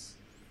audience.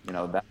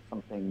 That's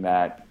something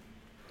that,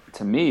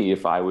 to me,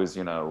 if I was,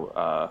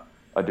 a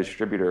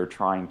distributor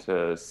trying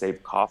to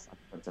save costs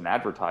and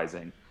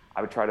advertising,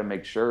 I would try to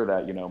make sure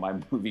that, my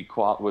movie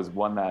was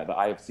one that the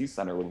IFC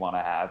Center would want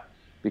to have,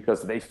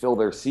 because they fill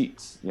their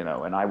seats,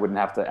 and I wouldn't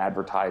have to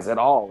advertise at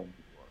all.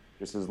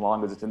 Just as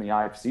long as it's in the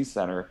IFC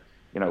Center,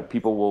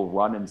 people will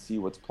run and see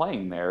what's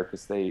playing there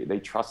because they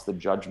trust the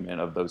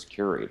judgment of those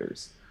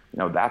curators.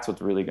 That's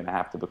what's really going to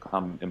have to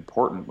become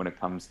important when it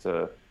comes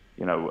to,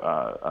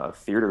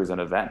 theaters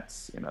and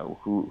events.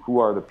 Who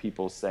are the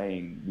people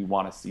saying we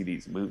want to see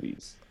these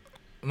movies?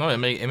 No, it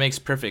makes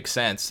perfect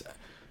sense.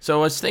 So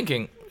I was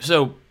thinking,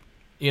 I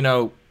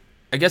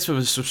guess with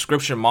a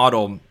subscription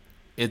model,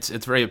 it's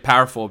very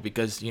powerful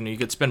because you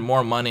could spend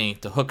more money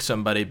to hook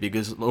somebody,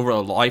 because over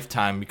a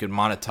lifetime you could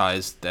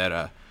monetize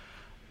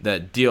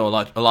that deal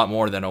a lot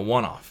more than a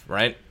one-off,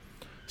 right?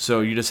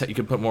 So you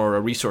could put more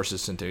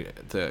resources into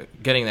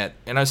getting that.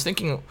 And I was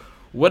thinking,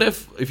 what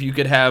if you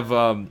could have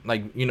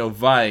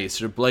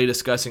Vice or Blade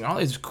discussing all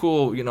these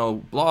cool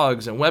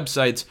blogs and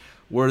websites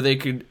where they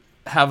could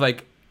have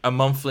like a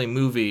monthly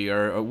movie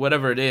or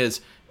whatever it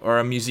is, or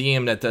a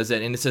museum that does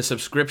it, and it's a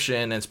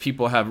subscription, as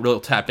people have real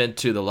tap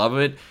into the love of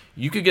it.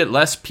 You could get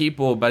less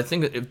people, but I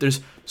think if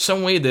there's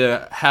some way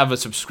to have a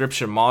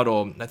subscription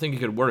model, I think it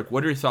could work.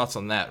 What are your thoughts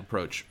on that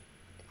approach?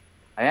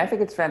 I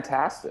think it's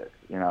fantastic.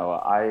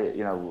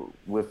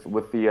 With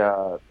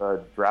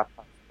the Draft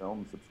House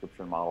Film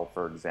subscription model,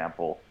 for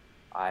example,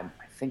 I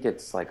think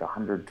it's like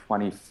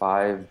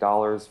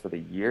 $125 for the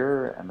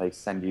year, and they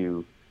send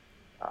you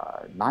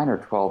 9 or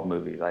 12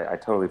 movies. I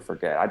totally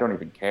forget. I don't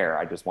even care.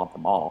 I just want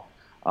them all.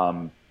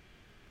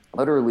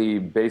 Literally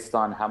based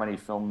on how many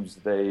films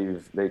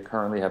they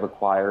currently have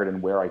acquired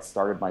and where I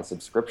started my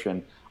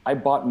subscription, I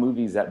bought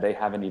movies that they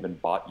haven't even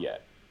bought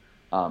yet.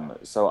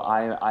 So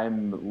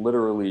I'm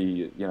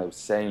literally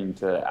saying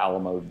to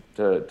Alamo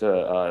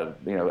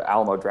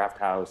Alamo Draft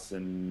House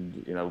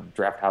and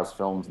Draft House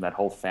Films and that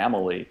whole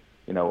family,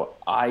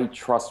 I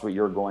trust what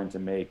you're going to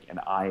make,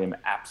 and I am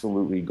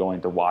absolutely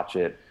going to watch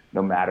it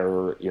no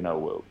matter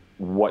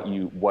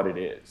what it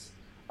is.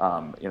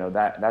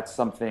 That's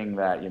something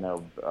that in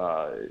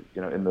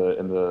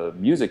the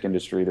music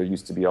industry, there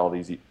used to be all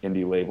these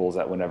indie labels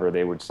that whenever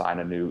they would sign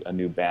a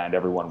new band,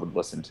 everyone would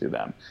listen to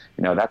them.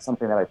 That's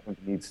something that I think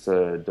needs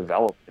to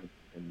develop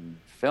in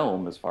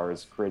film as far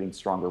as creating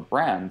stronger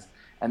brands.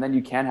 And then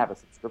you can have a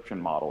subscription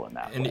model in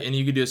that way. And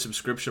you could do a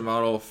subscription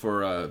model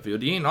for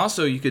VOD, and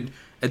also you could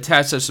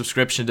attach a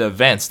subscription to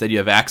events that you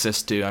have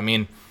access to. I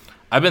mean,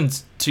 I've been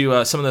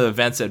to some of the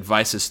events that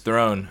Vice has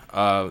thrown.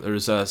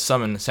 There's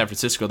some in San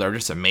Francisco that are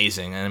just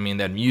amazing. And I mean,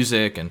 that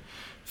music and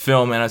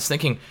film. And I was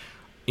thinking,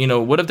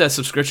 what if that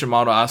subscription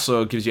model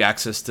also gives you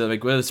access to,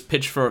 like, what if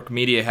Pitchfork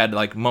Media had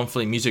like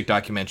monthly music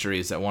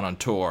documentaries that went on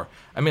tour?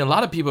 I mean, a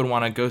lot of people would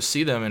want to go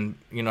see them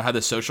and have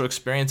the social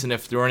experience. And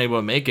if they weren't able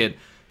to make it,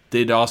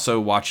 they'd also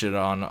watch it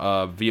on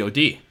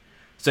VOD.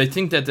 So I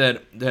think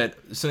that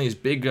some of these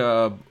big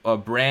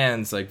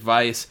brands like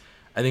Vice,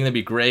 I think that'd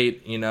be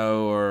great,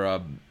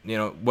 or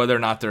whether or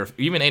not they're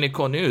even Ain't It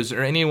Cool News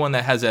or anyone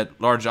that has that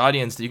large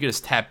audience that you could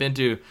just tap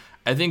into.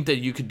 I think that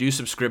you could do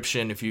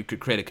subscription if you could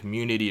create a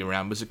community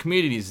around, because the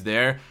community is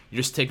there.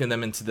 You're just taking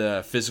them into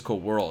the physical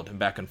world and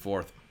back and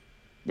forth.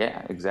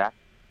 Yeah, exactly.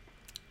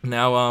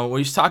 Now, when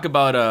you talk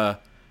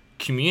about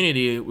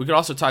community, we could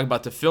also talk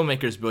about the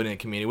filmmakers building a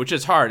community, which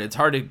is hard. It's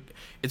hard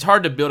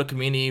to build a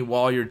community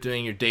while you're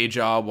doing your day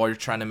job, while you're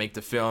trying to make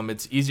the film.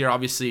 It's easier,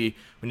 obviously,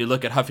 when you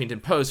look at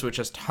Huffington Post, which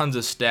has tons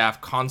of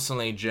staff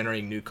constantly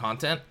generating new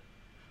content.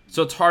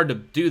 So it's hard to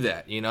do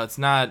that. It's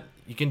not,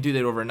 you can do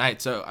that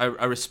overnight. So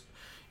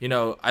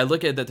I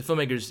look at that the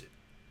filmmakers,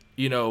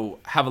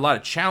 have a lot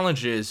of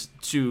challenges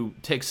to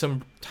take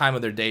some time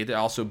of their day to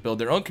also build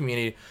their own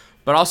community,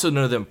 but also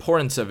know the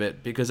importance of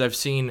it, because I've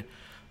seen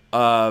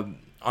on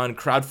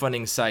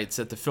crowdfunding sites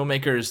that the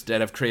filmmakers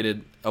that have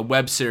created a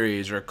web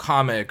series or a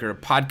comic or a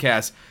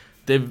podcast,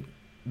 they've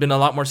been a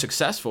lot more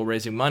successful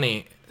raising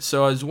money.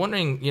 So I was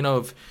wondering,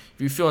 if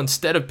you feel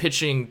instead of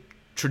pitching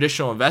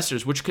traditional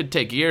investors, which could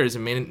take years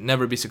and may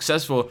never be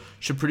successful,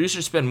 should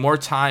producers spend more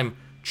time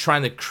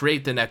trying to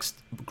create the next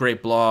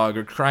great blog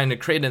or trying to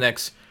create the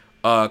next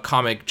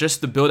comic,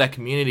 just to build that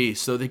community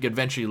so they could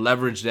eventually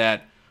leverage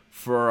that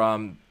for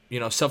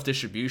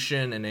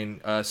self-distribution and then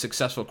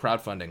successful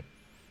crowdfunding?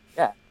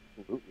 Yeah,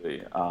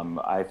 absolutely.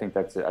 I think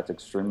that's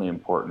extremely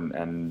important,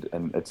 and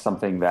it's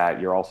something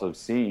that you're also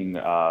seeing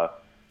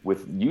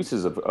with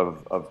uses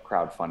of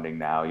crowdfunding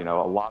now.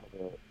 A lot of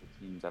the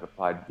teams that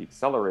applied to the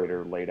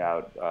accelerator laid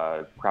out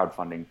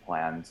crowdfunding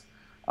plans,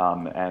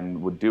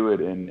 and would do it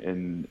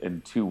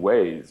in two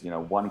ways.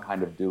 One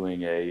kind of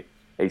doing a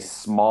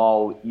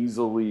small,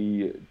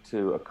 easily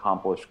to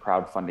accomplish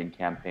crowdfunding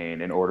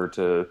campaign in order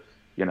to,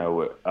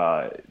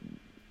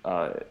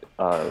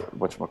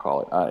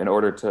 whatchamacallit, in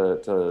order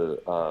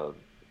to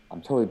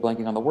I'm totally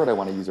blanking on the word I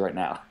want to use right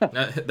now.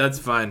 That's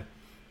fine.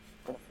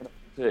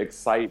 To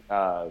excite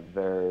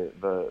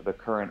the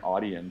current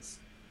audience,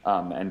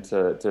 and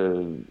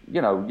to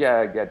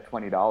get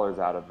 $20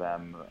 out of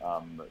them,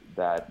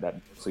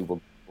 that mostly will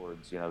go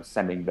towards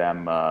sending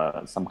them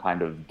some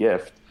kind of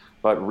gift.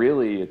 But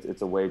really,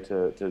 it's a way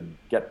to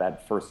get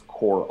that first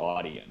core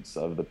audience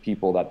of the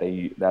people that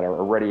are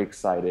already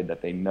excited,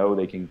 that they know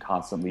they can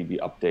constantly be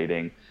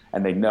updating,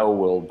 and they know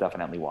will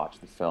definitely watch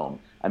the film.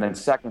 And then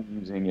second,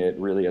 using it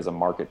really as a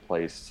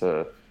marketplace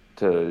to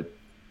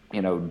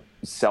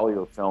sell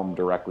your film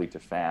directly to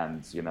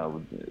fans.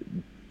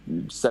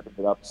 Setting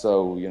it up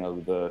so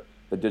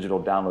the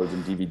digital downloads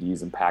and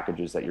DVDs and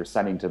packages that you're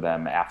sending to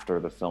them after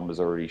the film is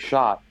already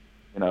shot.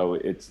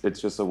 It's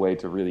just a way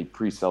to really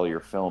pre-sell your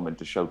film and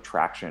to show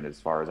traction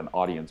as far as an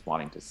audience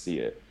wanting to see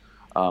it.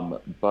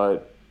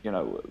 But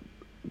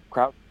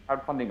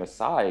crowdfunding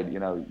aside,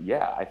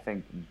 I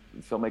think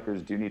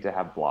filmmakers do need to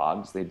have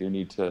blogs. They do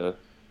need to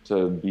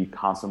be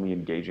constantly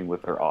engaging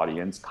with their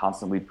audience,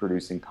 constantly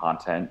producing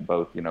content,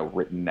 both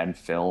written and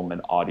film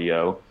and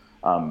audio.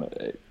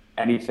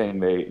 Anything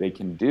they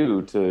can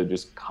do to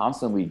just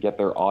constantly get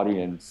their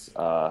audience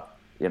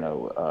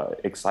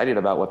excited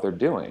about what they're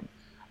doing.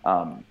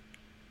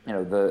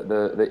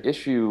 The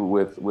issue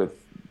with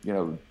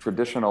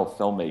traditional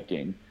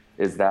filmmaking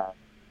is that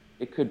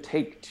it could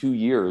take 2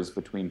 years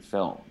between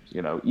films.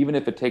 Even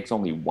if it takes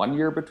only 1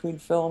 year between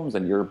films,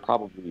 and you're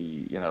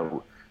probably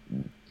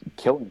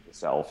killing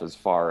yourself as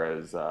far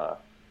as the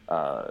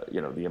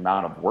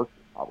amount of work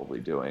you're probably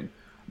doing.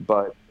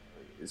 But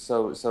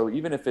so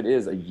even if it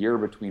is a year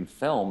between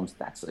films,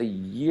 that's a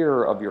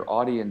year of your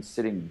audience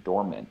sitting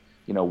dormant,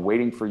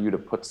 waiting for you to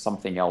put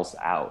something else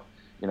out.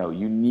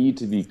 You need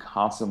to be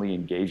constantly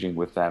engaging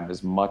with them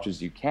as much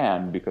as you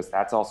can, because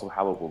that's also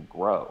how it will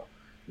grow.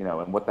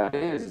 And what that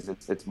is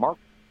it's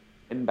marketing,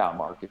 inbound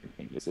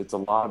marketing. It's a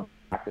lot of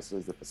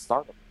practices that the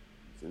startup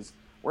uses,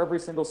 where every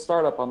single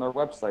startup on their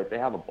website, they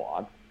have a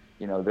blog.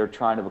 They're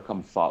trying to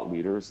become thought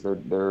leaders.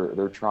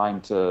 They're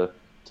trying to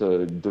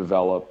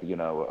develop,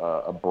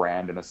 a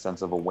brand and a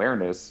sense of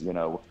awareness,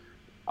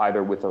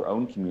 either with their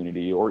own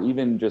community or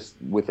even just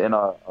within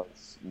a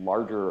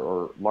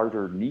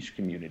larger niche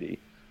community,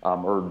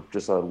 or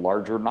just a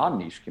larger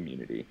non-niche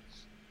community.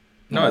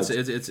 No,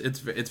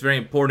 it's very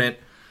important.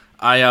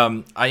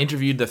 I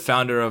interviewed the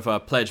founder of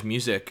Pledge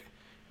Music,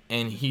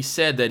 and he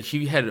said that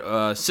he had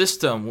a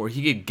system where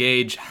he could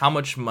gauge how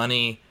much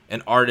money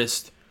an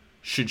artist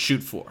should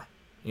shoot for,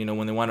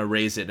 when they want to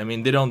raise it. I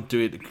mean, they don't do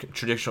it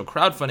traditional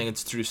crowdfunding.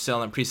 It's through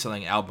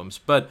pre-selling albums.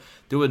 But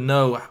they would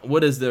know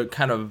what is the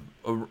kind of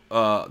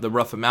the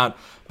rough amount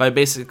by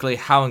basically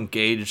how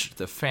engaged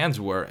the fans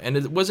were. And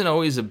it wasn't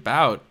always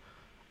about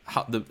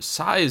how the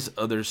size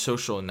of their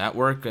social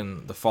network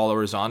and the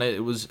followers on it.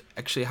 It was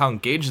actually how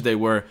engaged they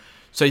were.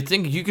 So I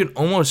think you can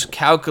almost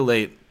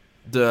calculate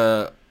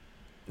not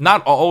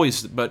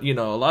always, but a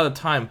lot of the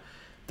time,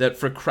 that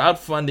for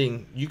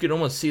crowdfunding, you can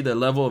almost see the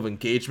level of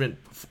engagement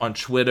on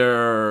Twitter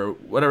or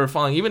whatever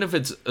following, even if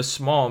it's a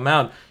small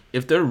amount.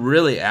 If they're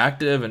really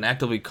active and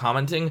actively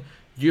commenting,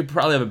 you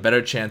probably have a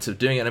better chance of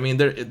doing it. I mean,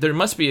 there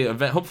must be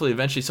hopefully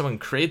eventually someone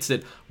creates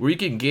it where you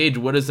can gauge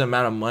what is the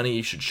amount of money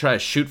you should try to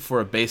shoot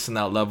for based on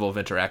that level of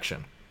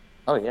interaction.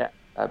 Oh yeah,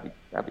 that'd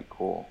be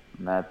cool.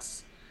 And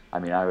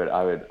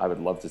I would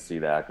love to see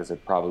that, because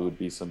it probably would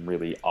be some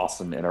really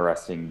awesome,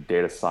 interesting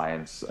data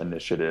science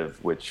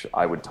initiative, which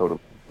I would totally.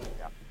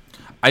 Yeah.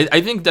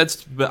 I think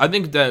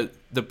that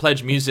the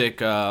Pledge Music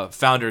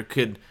founder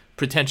could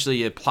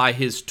potentially apply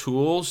his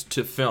tools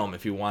to film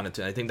if he wanted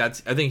to. I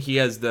think he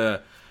has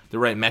the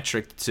right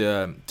metric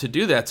to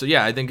do that. So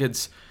yeah, I think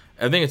it's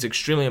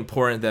extremely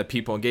important that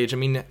people engage. I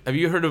mean, have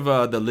you heard of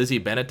the Lizzie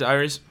Bennett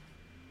Diaries?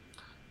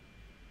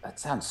 That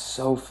sounds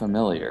so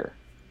familiar.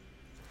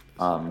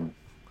 Um,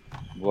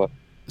 what?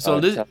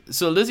 So Tell,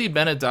 Lizzie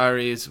Bennett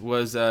Diaries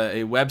was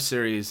a web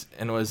series,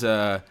 and was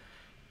it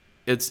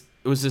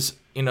was this,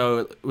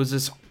 it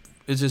was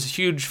this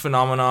huge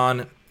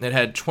phenomenon. It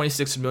had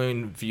 26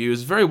 million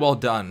views. Very well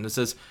done. It's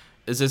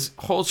this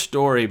whole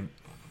story,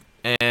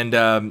 and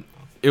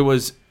it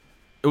was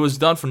it was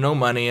done for no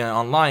money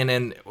online,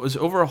 and it was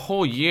over a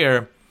whole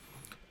year.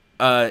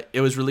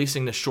 It was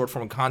releasing this short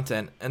form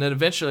content, and then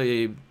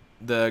eventually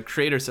the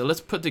creator said,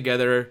 "Let's put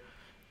together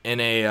in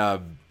a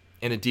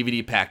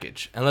DVD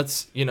package, and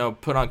let's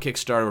put on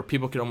Kickstarter where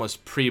people can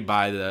almost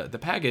pre-buy the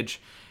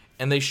package."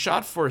 And they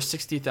shot for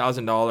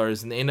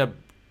 $60,000, and they end up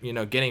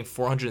getting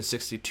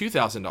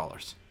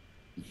 $462,000,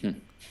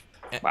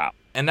 wow.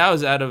 and that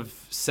was out of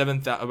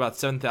about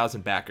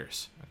 7,000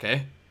 backers.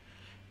 Okay,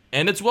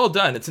 and it's well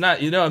done. It's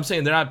not, I'm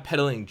saying they're not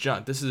peddling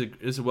junk. This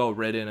is well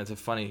written. It's a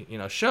funny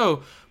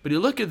show. But you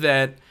look at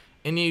that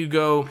and you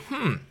go,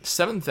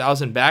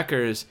 7,000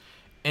 backers,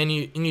 and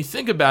you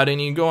think about it,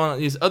 and you go on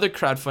these other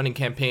crowdfunding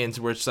campaigns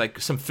where it's like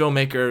some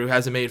filmmaker who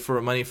hasn't made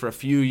money for a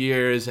few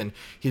years, and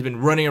he's been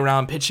running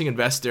around pitching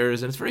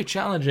investors, and it's very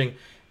challenging,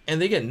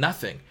 and they get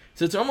nothing.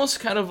 So it's almost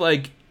kind of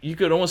like you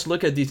could almost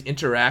look at these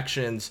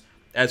interactions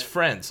as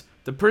friends.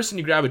 The person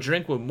you grab a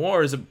drink with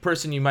more is a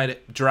person you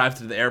might drive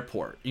to the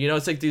airport.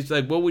 It's like these,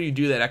 like, what would you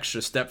do that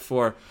extra step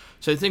for?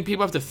 So I think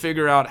people have to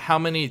figure out how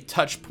many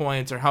touch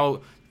points or how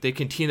they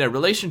continue that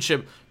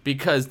relationship,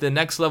 because the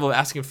next level of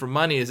asking for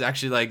money is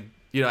actually like,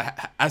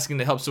 asking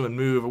to help someone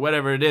move or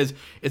whatever it is.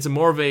 It's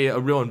more of a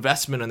real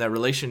investment in that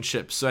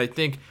relationship. So I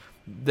think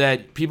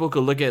that people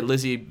could look at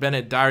Lizzie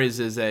Bennett Diaries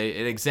as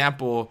an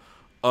example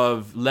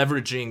of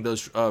leveraging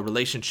those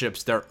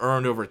relationships that are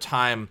earned over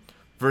time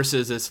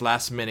versus this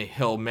last minute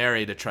Hail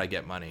Mary to try to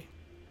get money.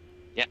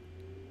 Yeah.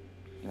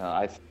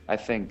 I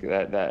think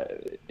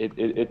that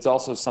it's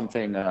also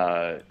something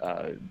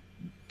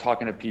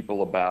talking to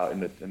people about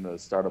in the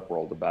startup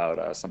world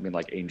about something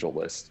like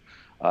AngelList,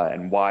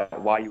 and why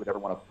you would ever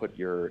want to put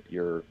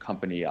your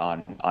company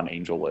on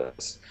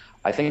AngelList.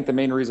 I think the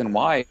main reason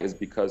why is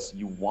because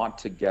you want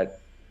to get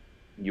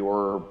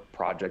your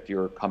project,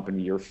 your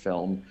company, your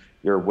film,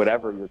 your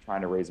whatever you're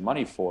trying to raise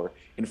money for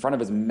in front of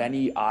as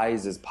many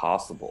eyes as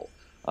possible.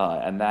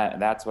 And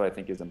that's what I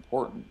think is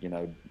important.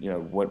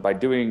 What by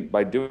doing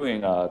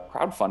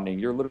crowdfunding,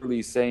 you're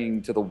literally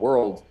saying to the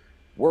world,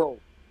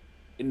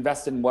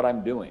 invest in what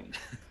I'm doing.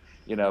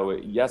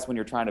 Yes, when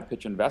you're trying to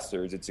pitch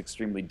investors, it's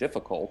extremely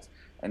difficult.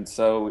 And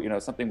so,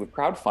 something with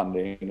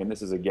crowdfunding, and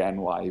this is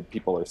again why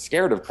people are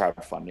scared of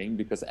crowdfunding,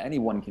 because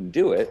anyone can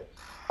do it.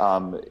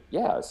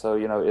 Yeah, so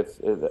if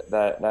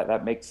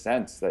that makes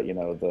sense,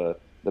 that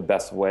the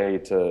best way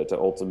to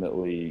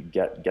ultimately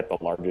get the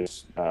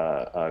largest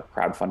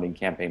crowdfunding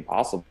campaign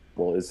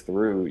possible is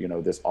through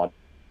this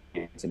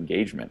audience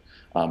engagement,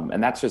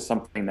 and that's just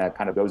something that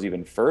kind of goes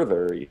even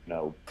further.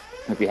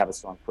 If you have a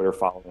strong Twitter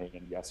following,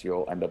 and yes,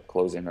 you'll end up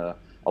closing a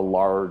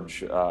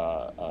large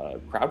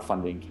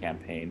crowdfunding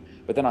campaign,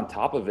 but then on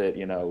top of it,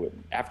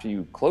 after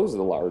you close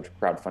the large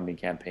crowdfunding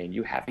campaign,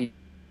 you have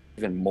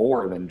even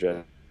more than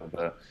just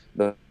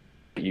the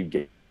you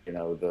get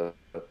the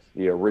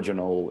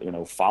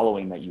original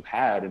following that you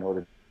had in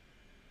order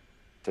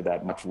to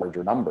that much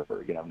larger number.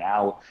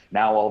 Now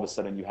all of a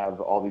sudden you have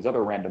all these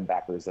other random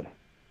backers that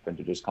happen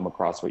to just come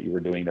across what you were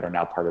doing that are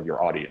now part of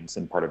your audience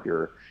and part of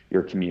your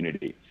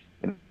community.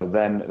 And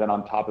then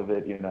on top of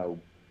it, you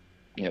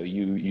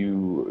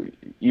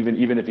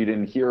even if you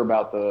didn't hear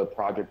about the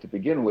project to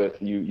begin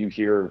with, you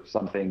hear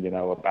something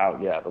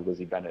about the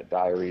Lizzie Bennett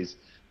Diaries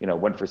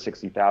went for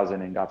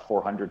 60,000 and got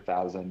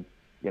 400,000.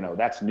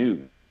 That's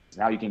news.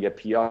 Now you can get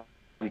PR.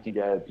 You can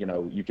get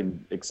you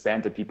can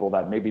expand to people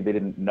that maybe they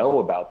didn't know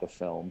about the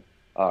film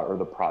or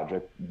the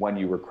project when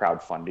you were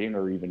crowdfunding,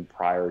 or even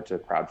prior to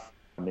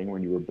crowdfunding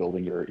when you were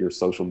building your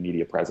social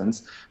media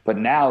presence. But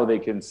now they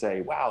can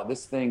say, wow,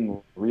 this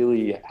thing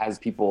really has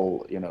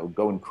people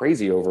going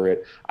crazy over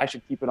it. I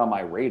should keep it on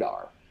my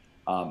radar.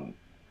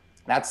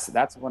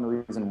 That's one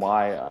reason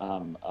why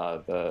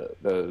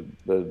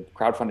the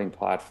crowdfunding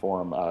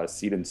platform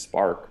Seed and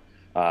Spark,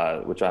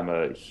 which I'm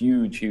a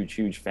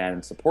huge fan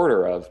and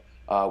supporter of.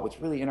 What's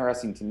really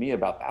interesting to me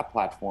about that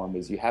platform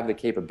is you have the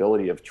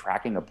capability of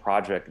tracking a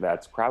project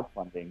that's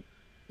crowdfunding,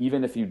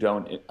 even if you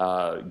don't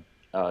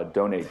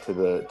donate to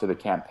the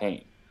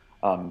campaign.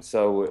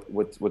 So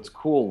what's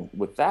cool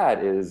with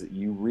that is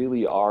you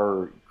really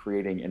are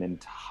creating an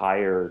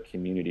entire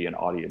community and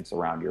audience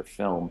around your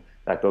film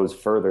that goes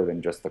further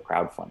than just the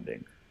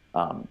crowdfunding.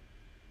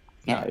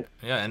 Yeah,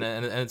 and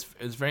it's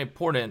very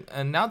important.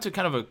 And now to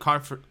kind of a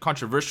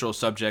controversial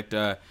subject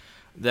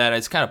that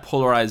has kind of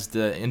polarized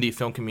the indie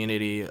film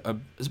community.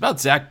 It's about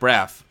Zach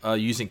Braff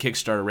using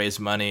Kickstarter to raise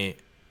money,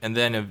 and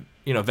then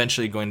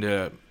eventually going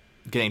to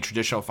getting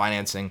traditional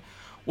financing.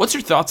 What's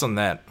your thoughts on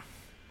that?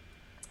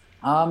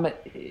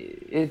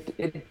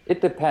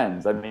 It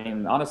depends. I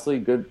mean, honestly,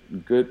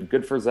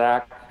 good for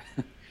Zach.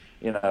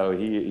 He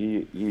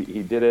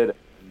did it.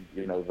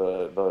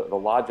 The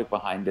logic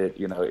behind it.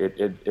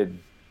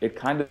 It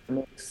kind of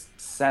makes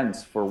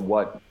sense for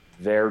what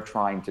they're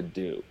trying to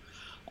do.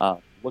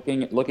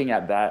 looking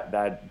at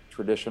that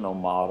traditional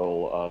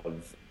model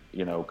of,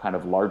 kind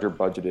of larger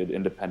budgeted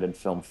independent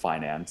film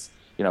finance,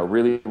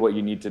 really what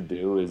you need to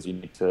do is you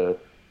need to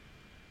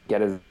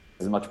get as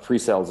much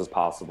pre-sales as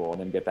possible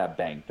and then get that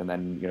banked, and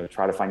then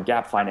try to find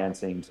gap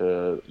financing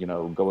to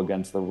go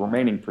against the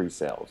remaining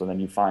pre-sales, and then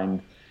you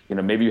find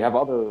maybe you have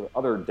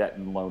other debt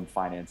and loan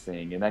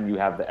financing, and then you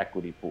have the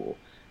equity pool.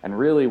 And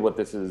really what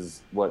this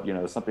is,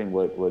 something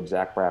what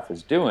Zach Braff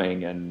is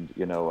doing, and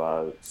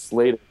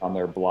Slate on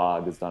their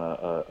blog has done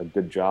a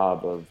good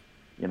job of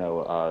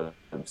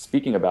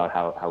speaking about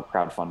how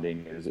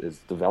crowdfunding is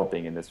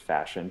developing in this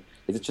fashion.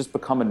 Is it's just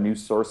become a new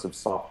source of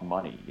soft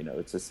money.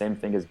 It's the same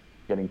thing as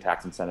getting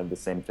tax incentive, the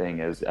same thing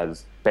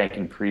as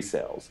banking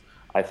pre-sales.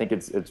 I think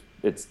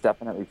it's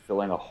definitely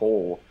filling a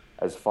hole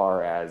as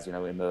far as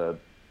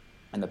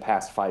in the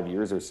past 5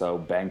 years or so,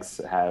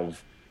 banks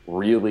have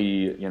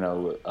really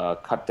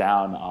cut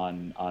down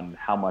on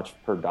how much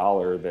per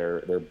dollar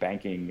they're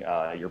banking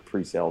your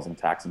pre-sales and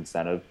tax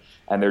incentive,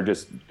 and they're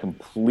just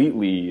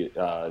completely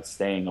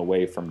staying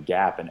away from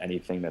gap and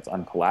anything that's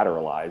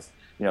uncollateralized.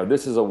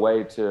 This is a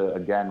way to,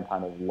 again,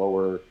 kind of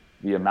lower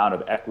the amount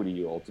of equity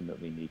you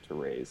ultimately need to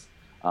raise.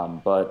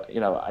 But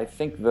I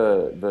think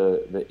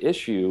the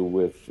issue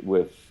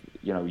with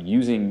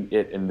using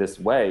it in this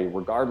way,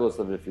 regardless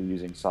of if you're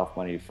using soft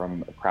money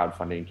from a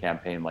crowdfunding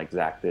campaign like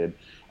Zach did,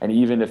 and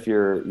even if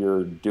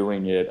you're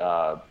doing it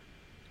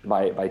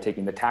by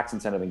taking the tax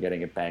incentive and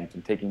getting it banked,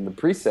 and taking the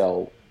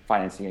pre-sale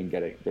financing and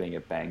getting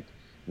it banked,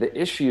 the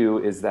issue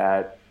is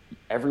that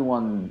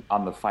everyone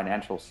on the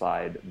financial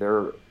side,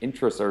 their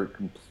interests are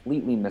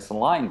completely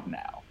misaligned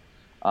now.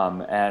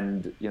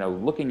 And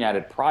looking at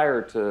it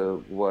prior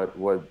to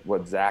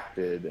what Zach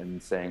did,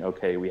 and saying,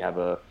 okay, we have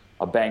a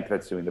bank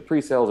that's doing the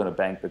pre-sales and a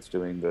bank that's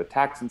doing the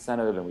tax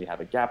incentive, and we have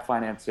a gap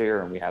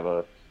financier, and we have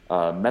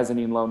a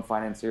mezzanine loan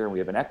financier, and we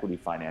have an equity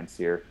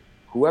financier.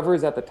 Whoever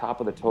is at the top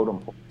of the totem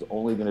pole is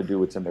only going to do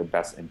what's in their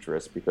best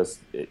interest, because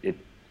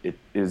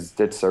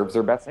it serves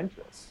their best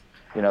interests.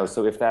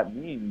 So if that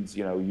means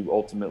you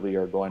ultimately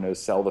are going to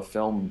sell the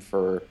film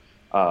for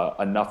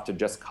enough to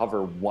just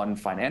cover one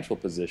financial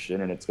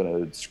position, and it's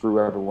going to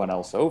screw everyone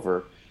else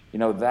over,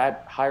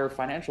 that higher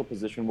financial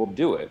position will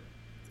do it.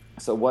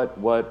 So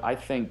what I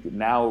think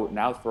now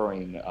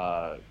throwing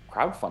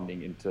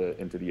crowdfunding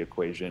into the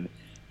equation,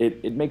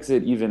 it makes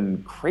it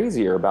even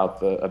crazier about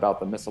the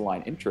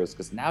misaligned interests,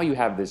 because now you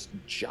have this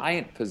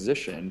giant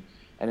position,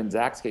 and in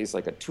Zach's case,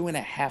 like a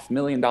 $2.5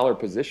 million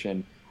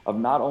position, of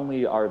not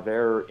only are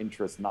their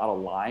interests not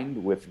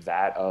aligned with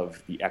that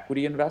of the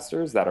equity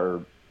investors that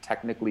are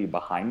technically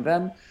behind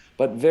them,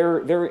 but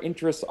their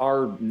interests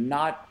are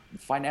not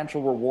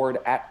financial reward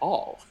at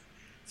all.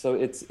 So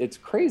it's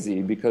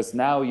crazy, because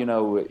now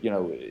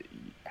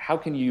how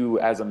can you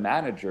as a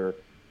manager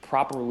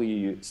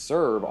properly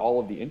serve all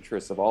of the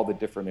interests of all the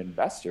different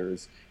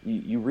investors?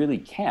 You really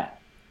can't.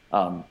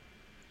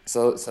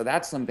 So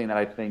that's something that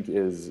I think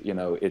is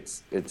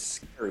it's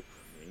scary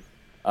for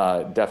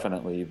me.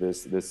 Definitely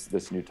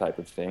this new type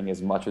of thing,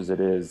 as much as it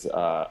is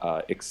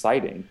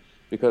exciting.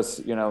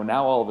 Because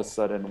now all of a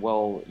sudden,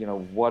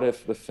 what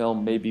if the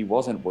film maybe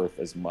wasn't worth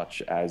as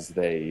much as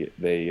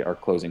they are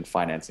closing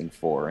financing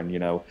for,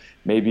 and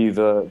maybe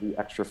the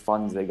extra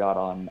funds they got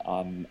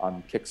on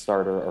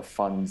Kickstarter are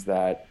funds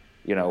that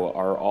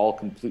are all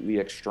completely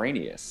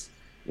extraneous.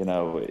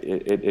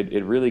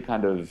 It really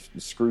kind of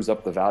screws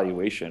up the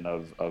valuation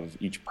of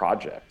each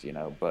project.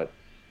 But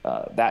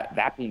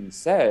that being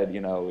said,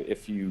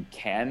 if you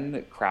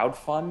can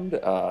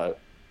crowdfund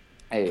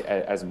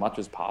as much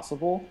as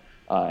possible.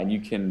 And you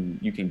can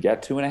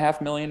get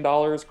 $2.5 million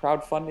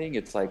crowdfunding.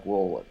 It's like,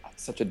 well,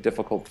 it's such a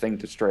difficult thing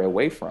to stray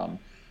away from.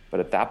 But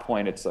at that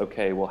point, it's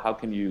okay. Well, how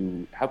can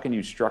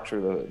you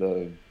structure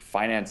the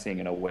financing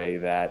in a way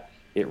that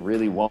it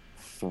really won't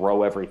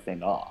throw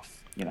everything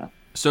off?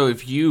 So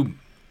if you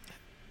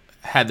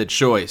had the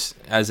choice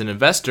as an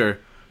investor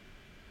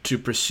to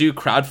pursue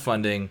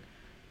crowdfunding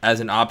as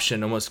an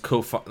option, almost I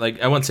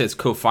wouldn't say it's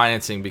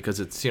co-financing because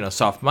it's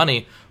soft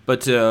money, but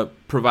to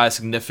provide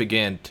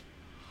significant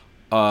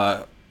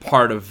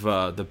part of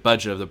the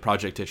budget of the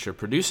project that you're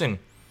producing,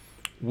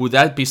 would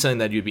that be something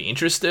that you'd be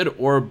interested,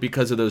 or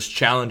because of those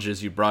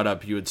challenges you brought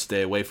up, you would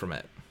stay away from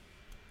it?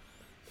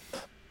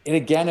 And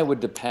again, it would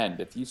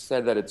depend. If you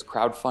said that it's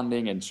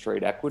crowdfunding and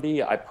straight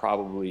equity, I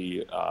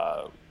probably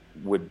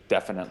would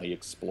definitely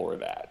explore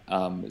that.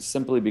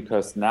 Simply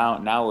because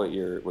now what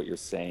you're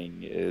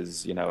saying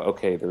is,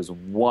 okay,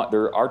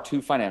 there are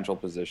two financial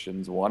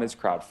positions. One is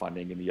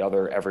crowdfunding, and the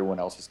other, everyone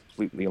else is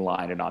completely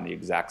aligned and on the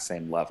exact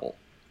same level.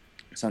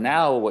 So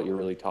now what you're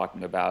really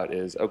talking about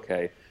is,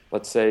 okay,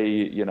 let's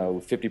say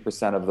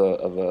 50% of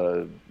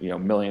a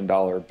 $1 million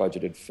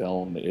budgeted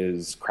film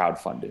is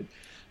crowdfunded.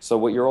 So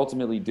what you're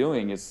ultimately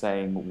doing is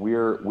saying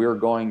we're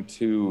going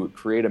to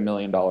create $1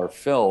 million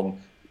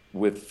film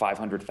with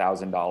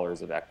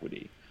 $500,000 of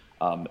equity.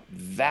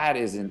 That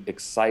is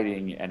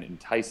exciting and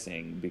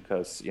enticing,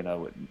 because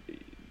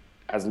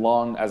as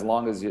long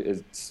as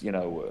it's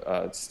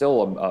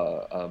still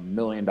a $1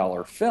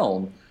 million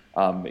film.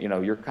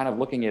 You're kind of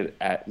looking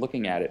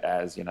at it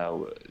as,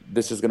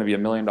 this is going to be $1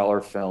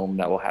 million film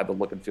that will have the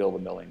look and feel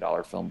of $1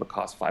 million film, but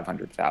cost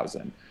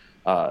 500,000.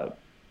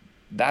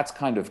 That's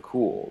kind of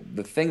cool.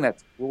 The thing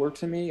that's cooler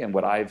to me, and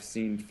what I've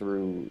seen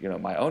through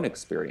my own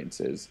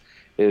experiences,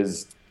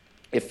 is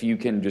if you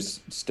can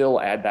just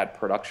still add that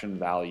production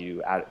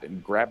value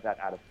and grab that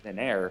out of thin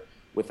air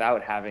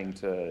without having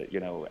to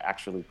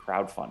actually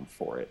crowdfund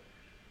for it.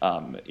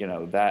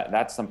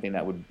 That's something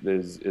that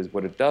is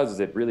what it does is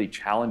it really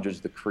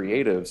challenges the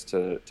creatives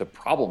to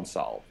problem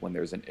solve when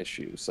there's an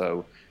issue.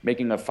 So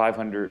making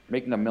 $1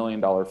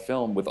 million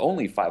film with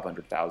only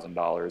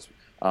 $500,000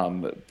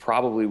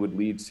 probably would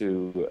lead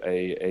to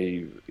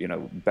a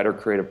better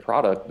creative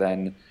product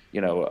than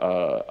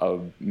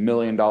 $1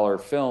 million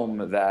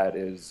film that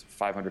is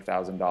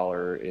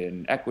 $500,000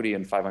 in equity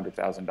and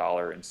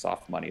 $500,000 in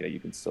soft money that you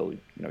can still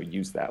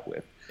use that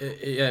with.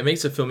 Yeah, it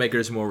makes the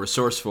filmmakers more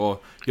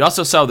resourceful. You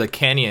also saw the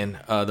Canyon,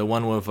 the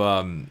one with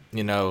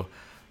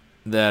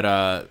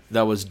that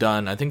was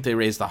done. I think they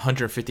raised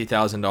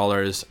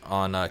 $150,000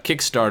 on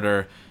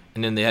Kickstarter,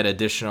 and then they had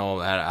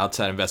additional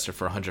outside investor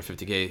for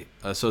 $150K.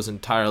 So it was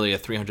entirely a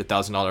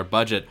 $300,000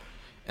 budget,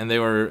 and they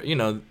were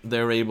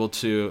able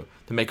to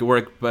make it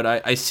work. But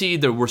I see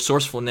the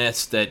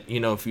resourcefulness that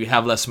if you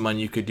have less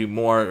money, you could do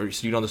more, or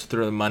so you don't just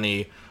throw the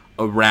money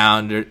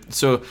around.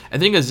 So I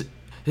think it's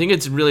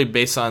really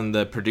based on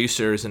the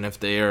producers, and if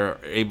they are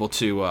able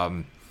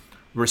to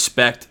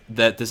respect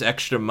that this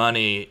extra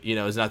money,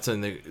 is not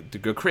something to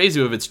go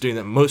crazy with. It's doing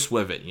the most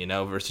with it,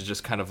 versus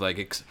just kind of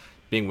like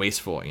being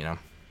wasteful.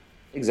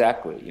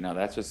 Exactly.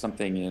 That's just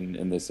something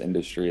in this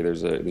industry.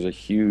 There's a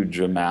huge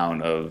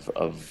amount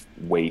of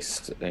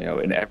waste,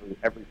 in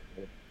every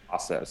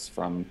process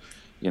from,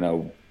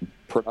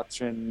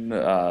 production,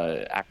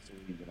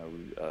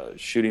 actually,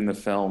 shooting the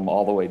film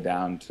all the way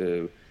down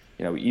to,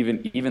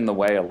 even the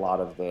way a lot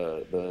of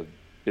the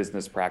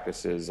business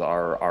practices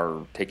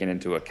are taken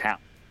into account.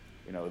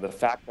 The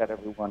fact that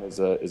everyone is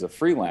a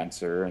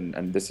freelancer,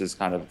 and this is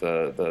kind of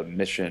the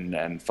mission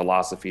and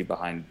philosophy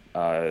behind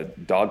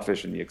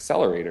Dogfish and the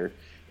Accelerator,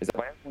 is that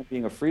by everyone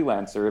being a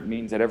freelancer, it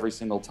means that every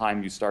single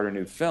time you start a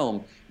new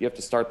film, you have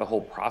to start the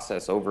whole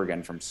process over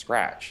again from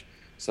scratch.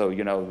 So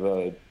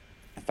the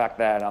fact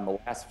that on the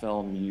last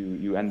film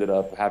you ended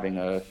up having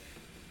a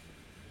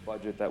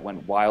budget that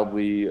went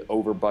wildly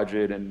over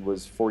budget and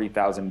was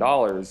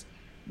 $40,000.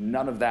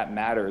 None of that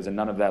matters, and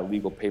none of that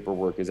legal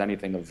paperwork is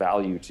anything of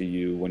value to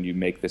you when you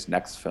make this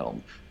next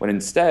film. When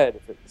instead,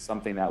 if it's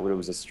something that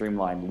was a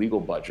streamlined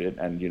legal budget,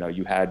 and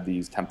you had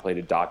these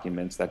templated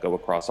documents that go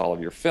across all of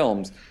your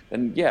films,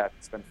 then yeah,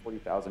 spend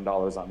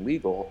 $40,000 on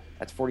legal.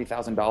 That's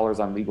 $40,000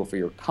 on legal for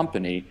your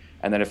company.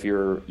 And then if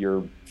your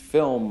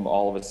film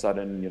all of a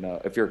sudden,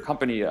 if your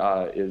company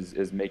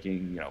is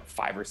making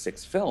 5 or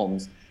 6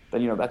 films,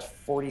 then that's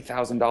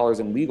 $40,000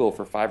 in legal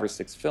for 5 or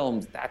 6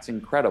 films. That's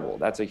incredible.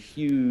 That's a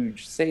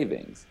huge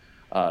savings.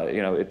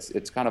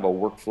 It's kind of a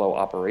workflow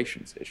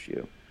operations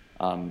issue.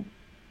 But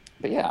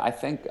yeah, I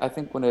think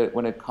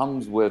when it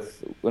comes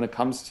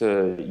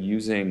to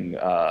using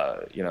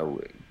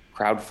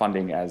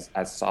crowdfunding as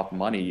soft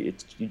money,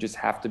 you just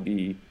have to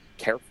be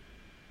careful.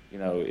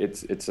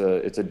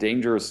 It's a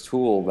dangerous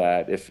tool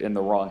that, if in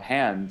the wrong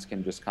hands,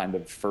 can just kind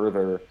of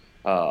further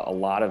a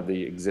lot of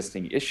the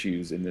existing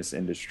issues in this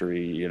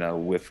industry,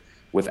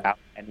 without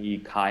any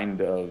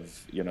kind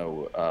of,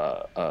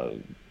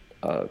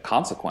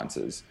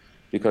 consequences.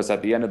 Because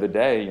at the end of the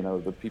day,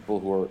 the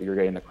people you're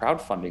getting the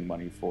crowdfunding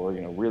money for,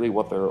 really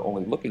what they're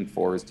only looking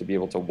for is to be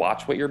able to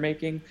watch what you're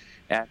making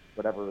and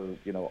whatever,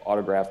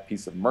 autographed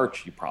piece of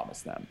merch you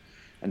promise them.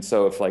 And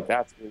so if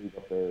that's really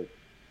what they're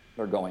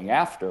going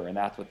after, and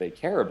that's what they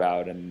care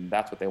about, and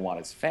that's what they want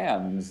as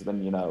fans,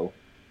 then,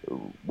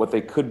 what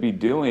they could be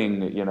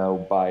doing,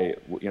 by,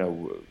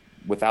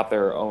 without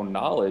their own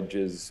knowledge,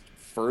 is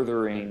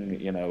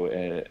furthering,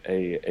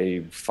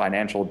 a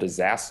financial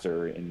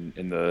disaster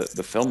in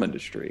the film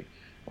industry.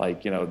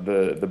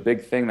 The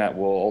big thing that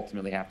we'll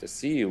ultimately have to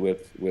see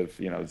with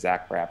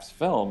Zach Braff's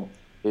film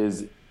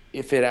is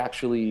if it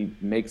actually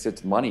makes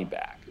its money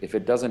back. If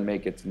it doesn't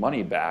make its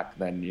money back,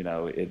 then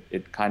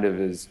it kind of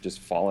is just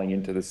falling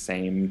into the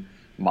same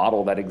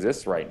model that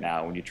exists right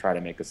now when you try to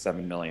make a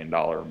 $7 million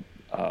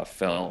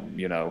film.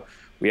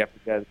 We have to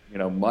get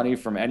money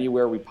from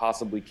anywhere we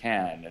possibly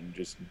can, and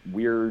just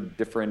weird,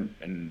 different,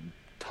 and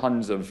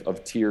tons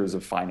of tiers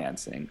of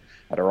financing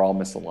that are all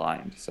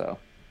misaligned. So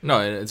no,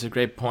 it's a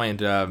great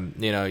point.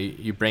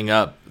 You bring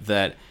up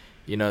that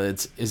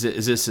is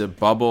this a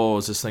bubble?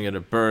 Is this thing at a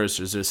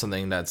burst? Or is there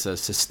something that's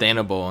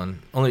sustainable?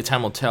 And only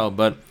time will tell.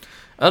 But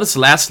just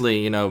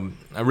lastly,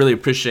 I really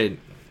appreciate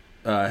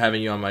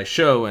having you on my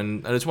show,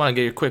 and I just want to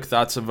get your quick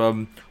thoughts of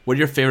what are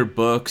your favorite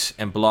books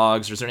and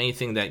blogs, or is there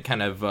anything that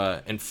kind of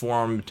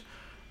informed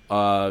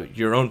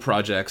your own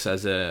projects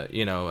as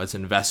as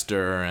an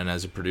investor and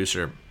as a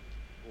producer?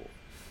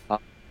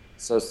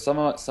 So some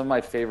of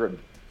my favorite,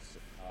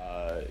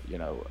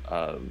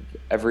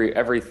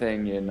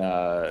 everything in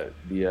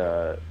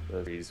the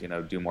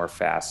Do More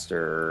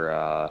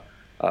Faster,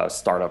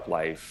 startup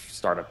life,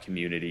 startup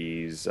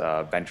communities,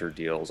 venture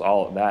deals,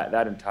 all of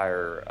that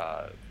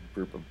entire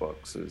group of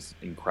books is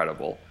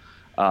incredible.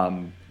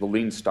 The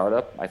Lean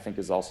Startup, I think,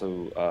 is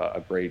also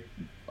a great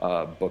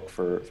book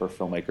for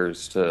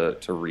filmmakers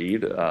to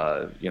read.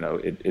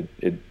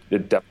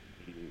 It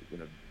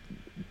definitely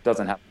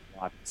doesn't have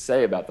a lot to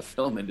say about the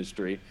film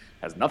industry,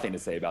 has nothing to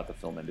say about the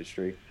film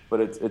industry,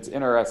 but it's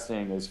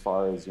interesting as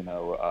far as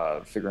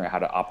figuring out how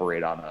to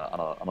operate on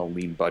a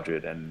lean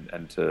budget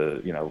and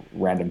to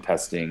random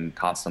testing,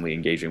 constantly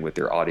engaging with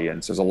your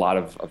audience. There's a lot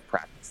of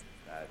practices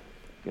that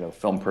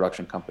film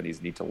production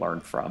companies need to learn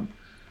from.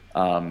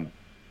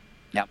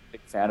 Yeah, I'm a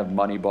big fan of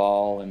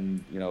Moneyball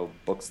and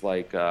books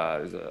like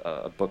there's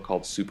a book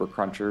called Super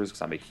Crunchers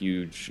because I'm a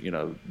huge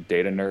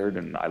data nerd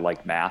and I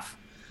like math.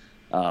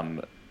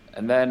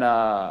 And then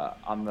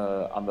on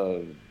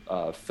the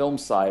film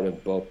side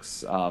of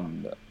books,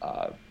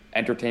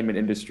 entertainment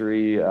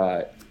industry,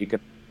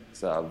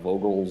 economics,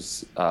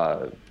 Vogel's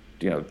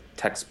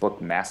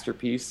textbook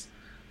masterpiece.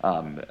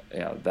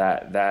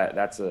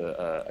 That's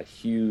a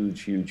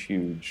huge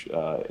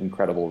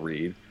incredible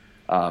read.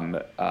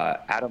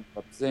 Adam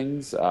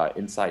Lipsing's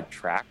Inside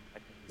Track, I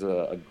think, is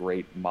a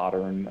great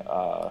modern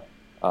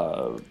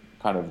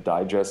kind of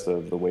digest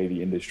of the way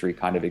the industry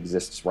kind of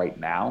exists right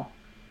now.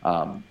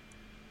 And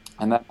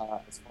then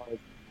as far as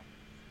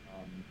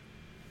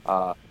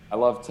I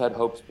love Ted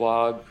Hope's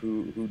blog.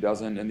 Who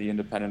doesn't in the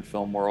independent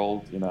film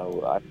world?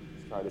 I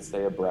try to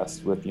stay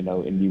abreast with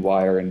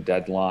IndieWire and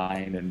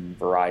Deadline and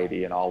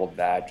Variety and all of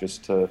that,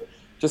 just to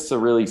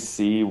really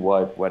see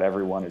what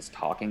everyone is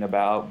talking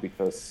about,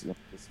 because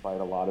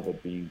despite a lot of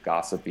it being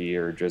gossipy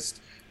or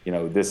just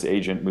this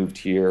agent moved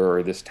here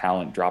or this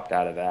talent dropped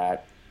out of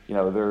that,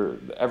 there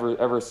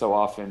ever so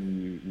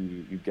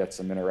often you get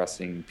some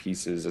interesting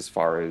pieces as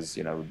far as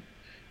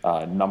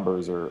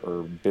numbers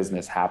or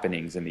business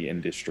happenings in the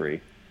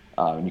industry.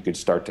 And you could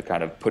start to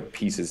kind of put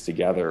pieces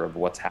together of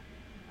what's happening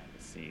behind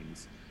the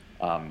scenes.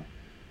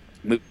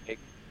 Movie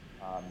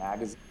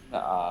Magazine,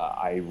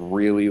 I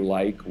really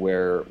like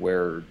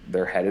where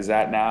their head is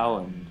at now,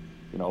 and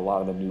a lot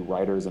of the new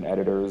writers and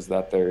editors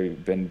that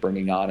they've been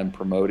bringing on and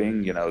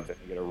promoting. They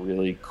get a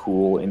really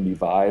cool indie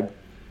vibe.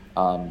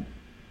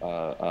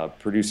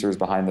 Producers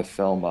behind the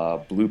film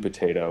Blue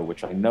Potato,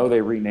 which I know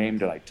they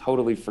renamed, and I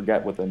totally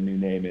forget what the new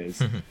name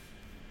is.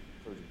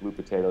 Blue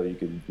Potato, you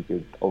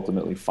could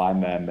ultimately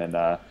find them and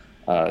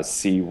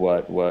see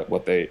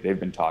what they've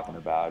been talking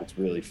about. It's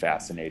really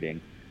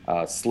fascinating.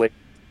 Slate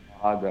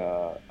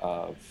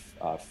of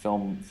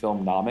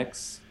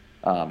Filmnomics,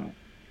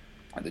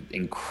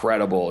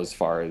 incredible as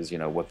far as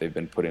what they've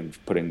been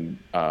putting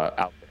out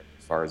there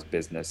as far as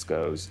business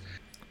goes.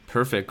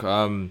 Perfect.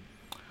 Well,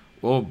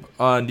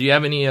 do you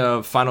have any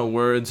final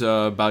words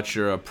about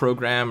your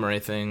program or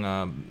anything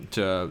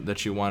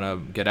that you want to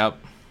get out?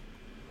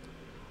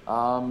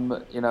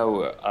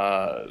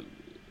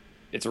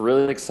 It's a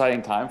really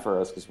exciting time for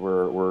us because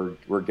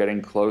we're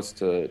getting close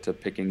to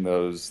picking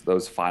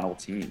those final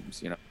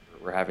teams.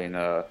 We're having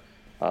a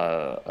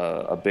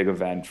big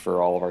event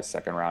for all of our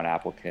second round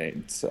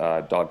applicants,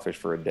 Dogfish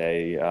for a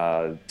Day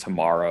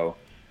tomorrow.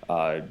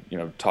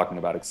 Talking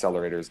about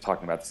accelerators,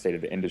 talking about the state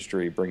of the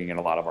industry, bringing in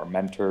a lot of our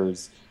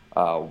mentors,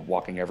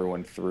 walking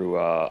everyone through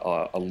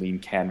a lean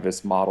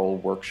canvas model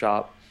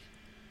workshop,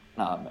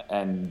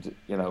 and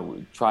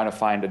trying to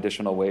find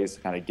additional ways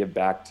to kind of give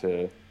back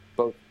to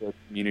both the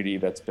community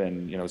that's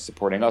been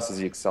supporting us as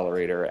the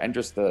accelerator and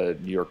just the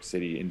New York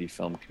City indie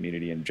film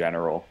community in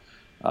general.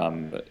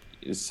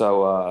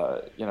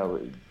 So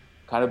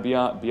kind of be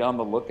on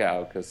the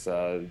lookout, because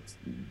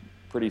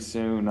pretty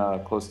soon,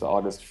 close to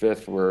August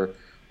 5th, we're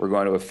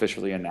going to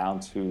officially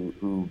announce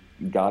who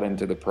got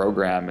into the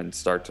program and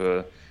start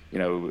to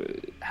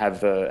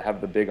have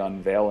the big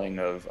unveiling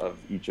of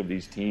each of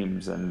these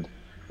teams. And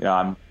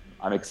I'm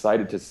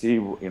excited to see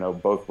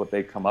both what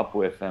they come up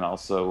with and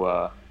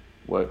also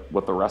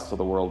what the rest of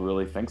the world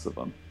really thinks of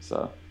them.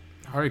 So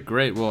all right,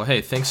 great. Well,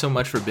 hey, thanks so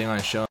much for being on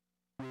the show.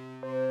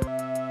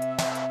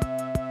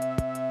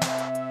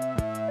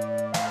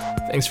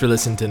 Thanks for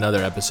listening to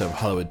another episode of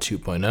Hollywood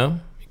 2.0.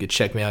 You can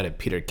check me out at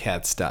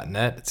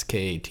peterkatz.net. It's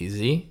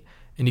KATZ.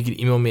 And you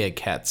can email me at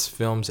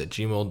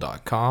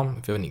katzfilms@gmail.com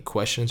if you have any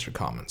questions or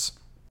comments.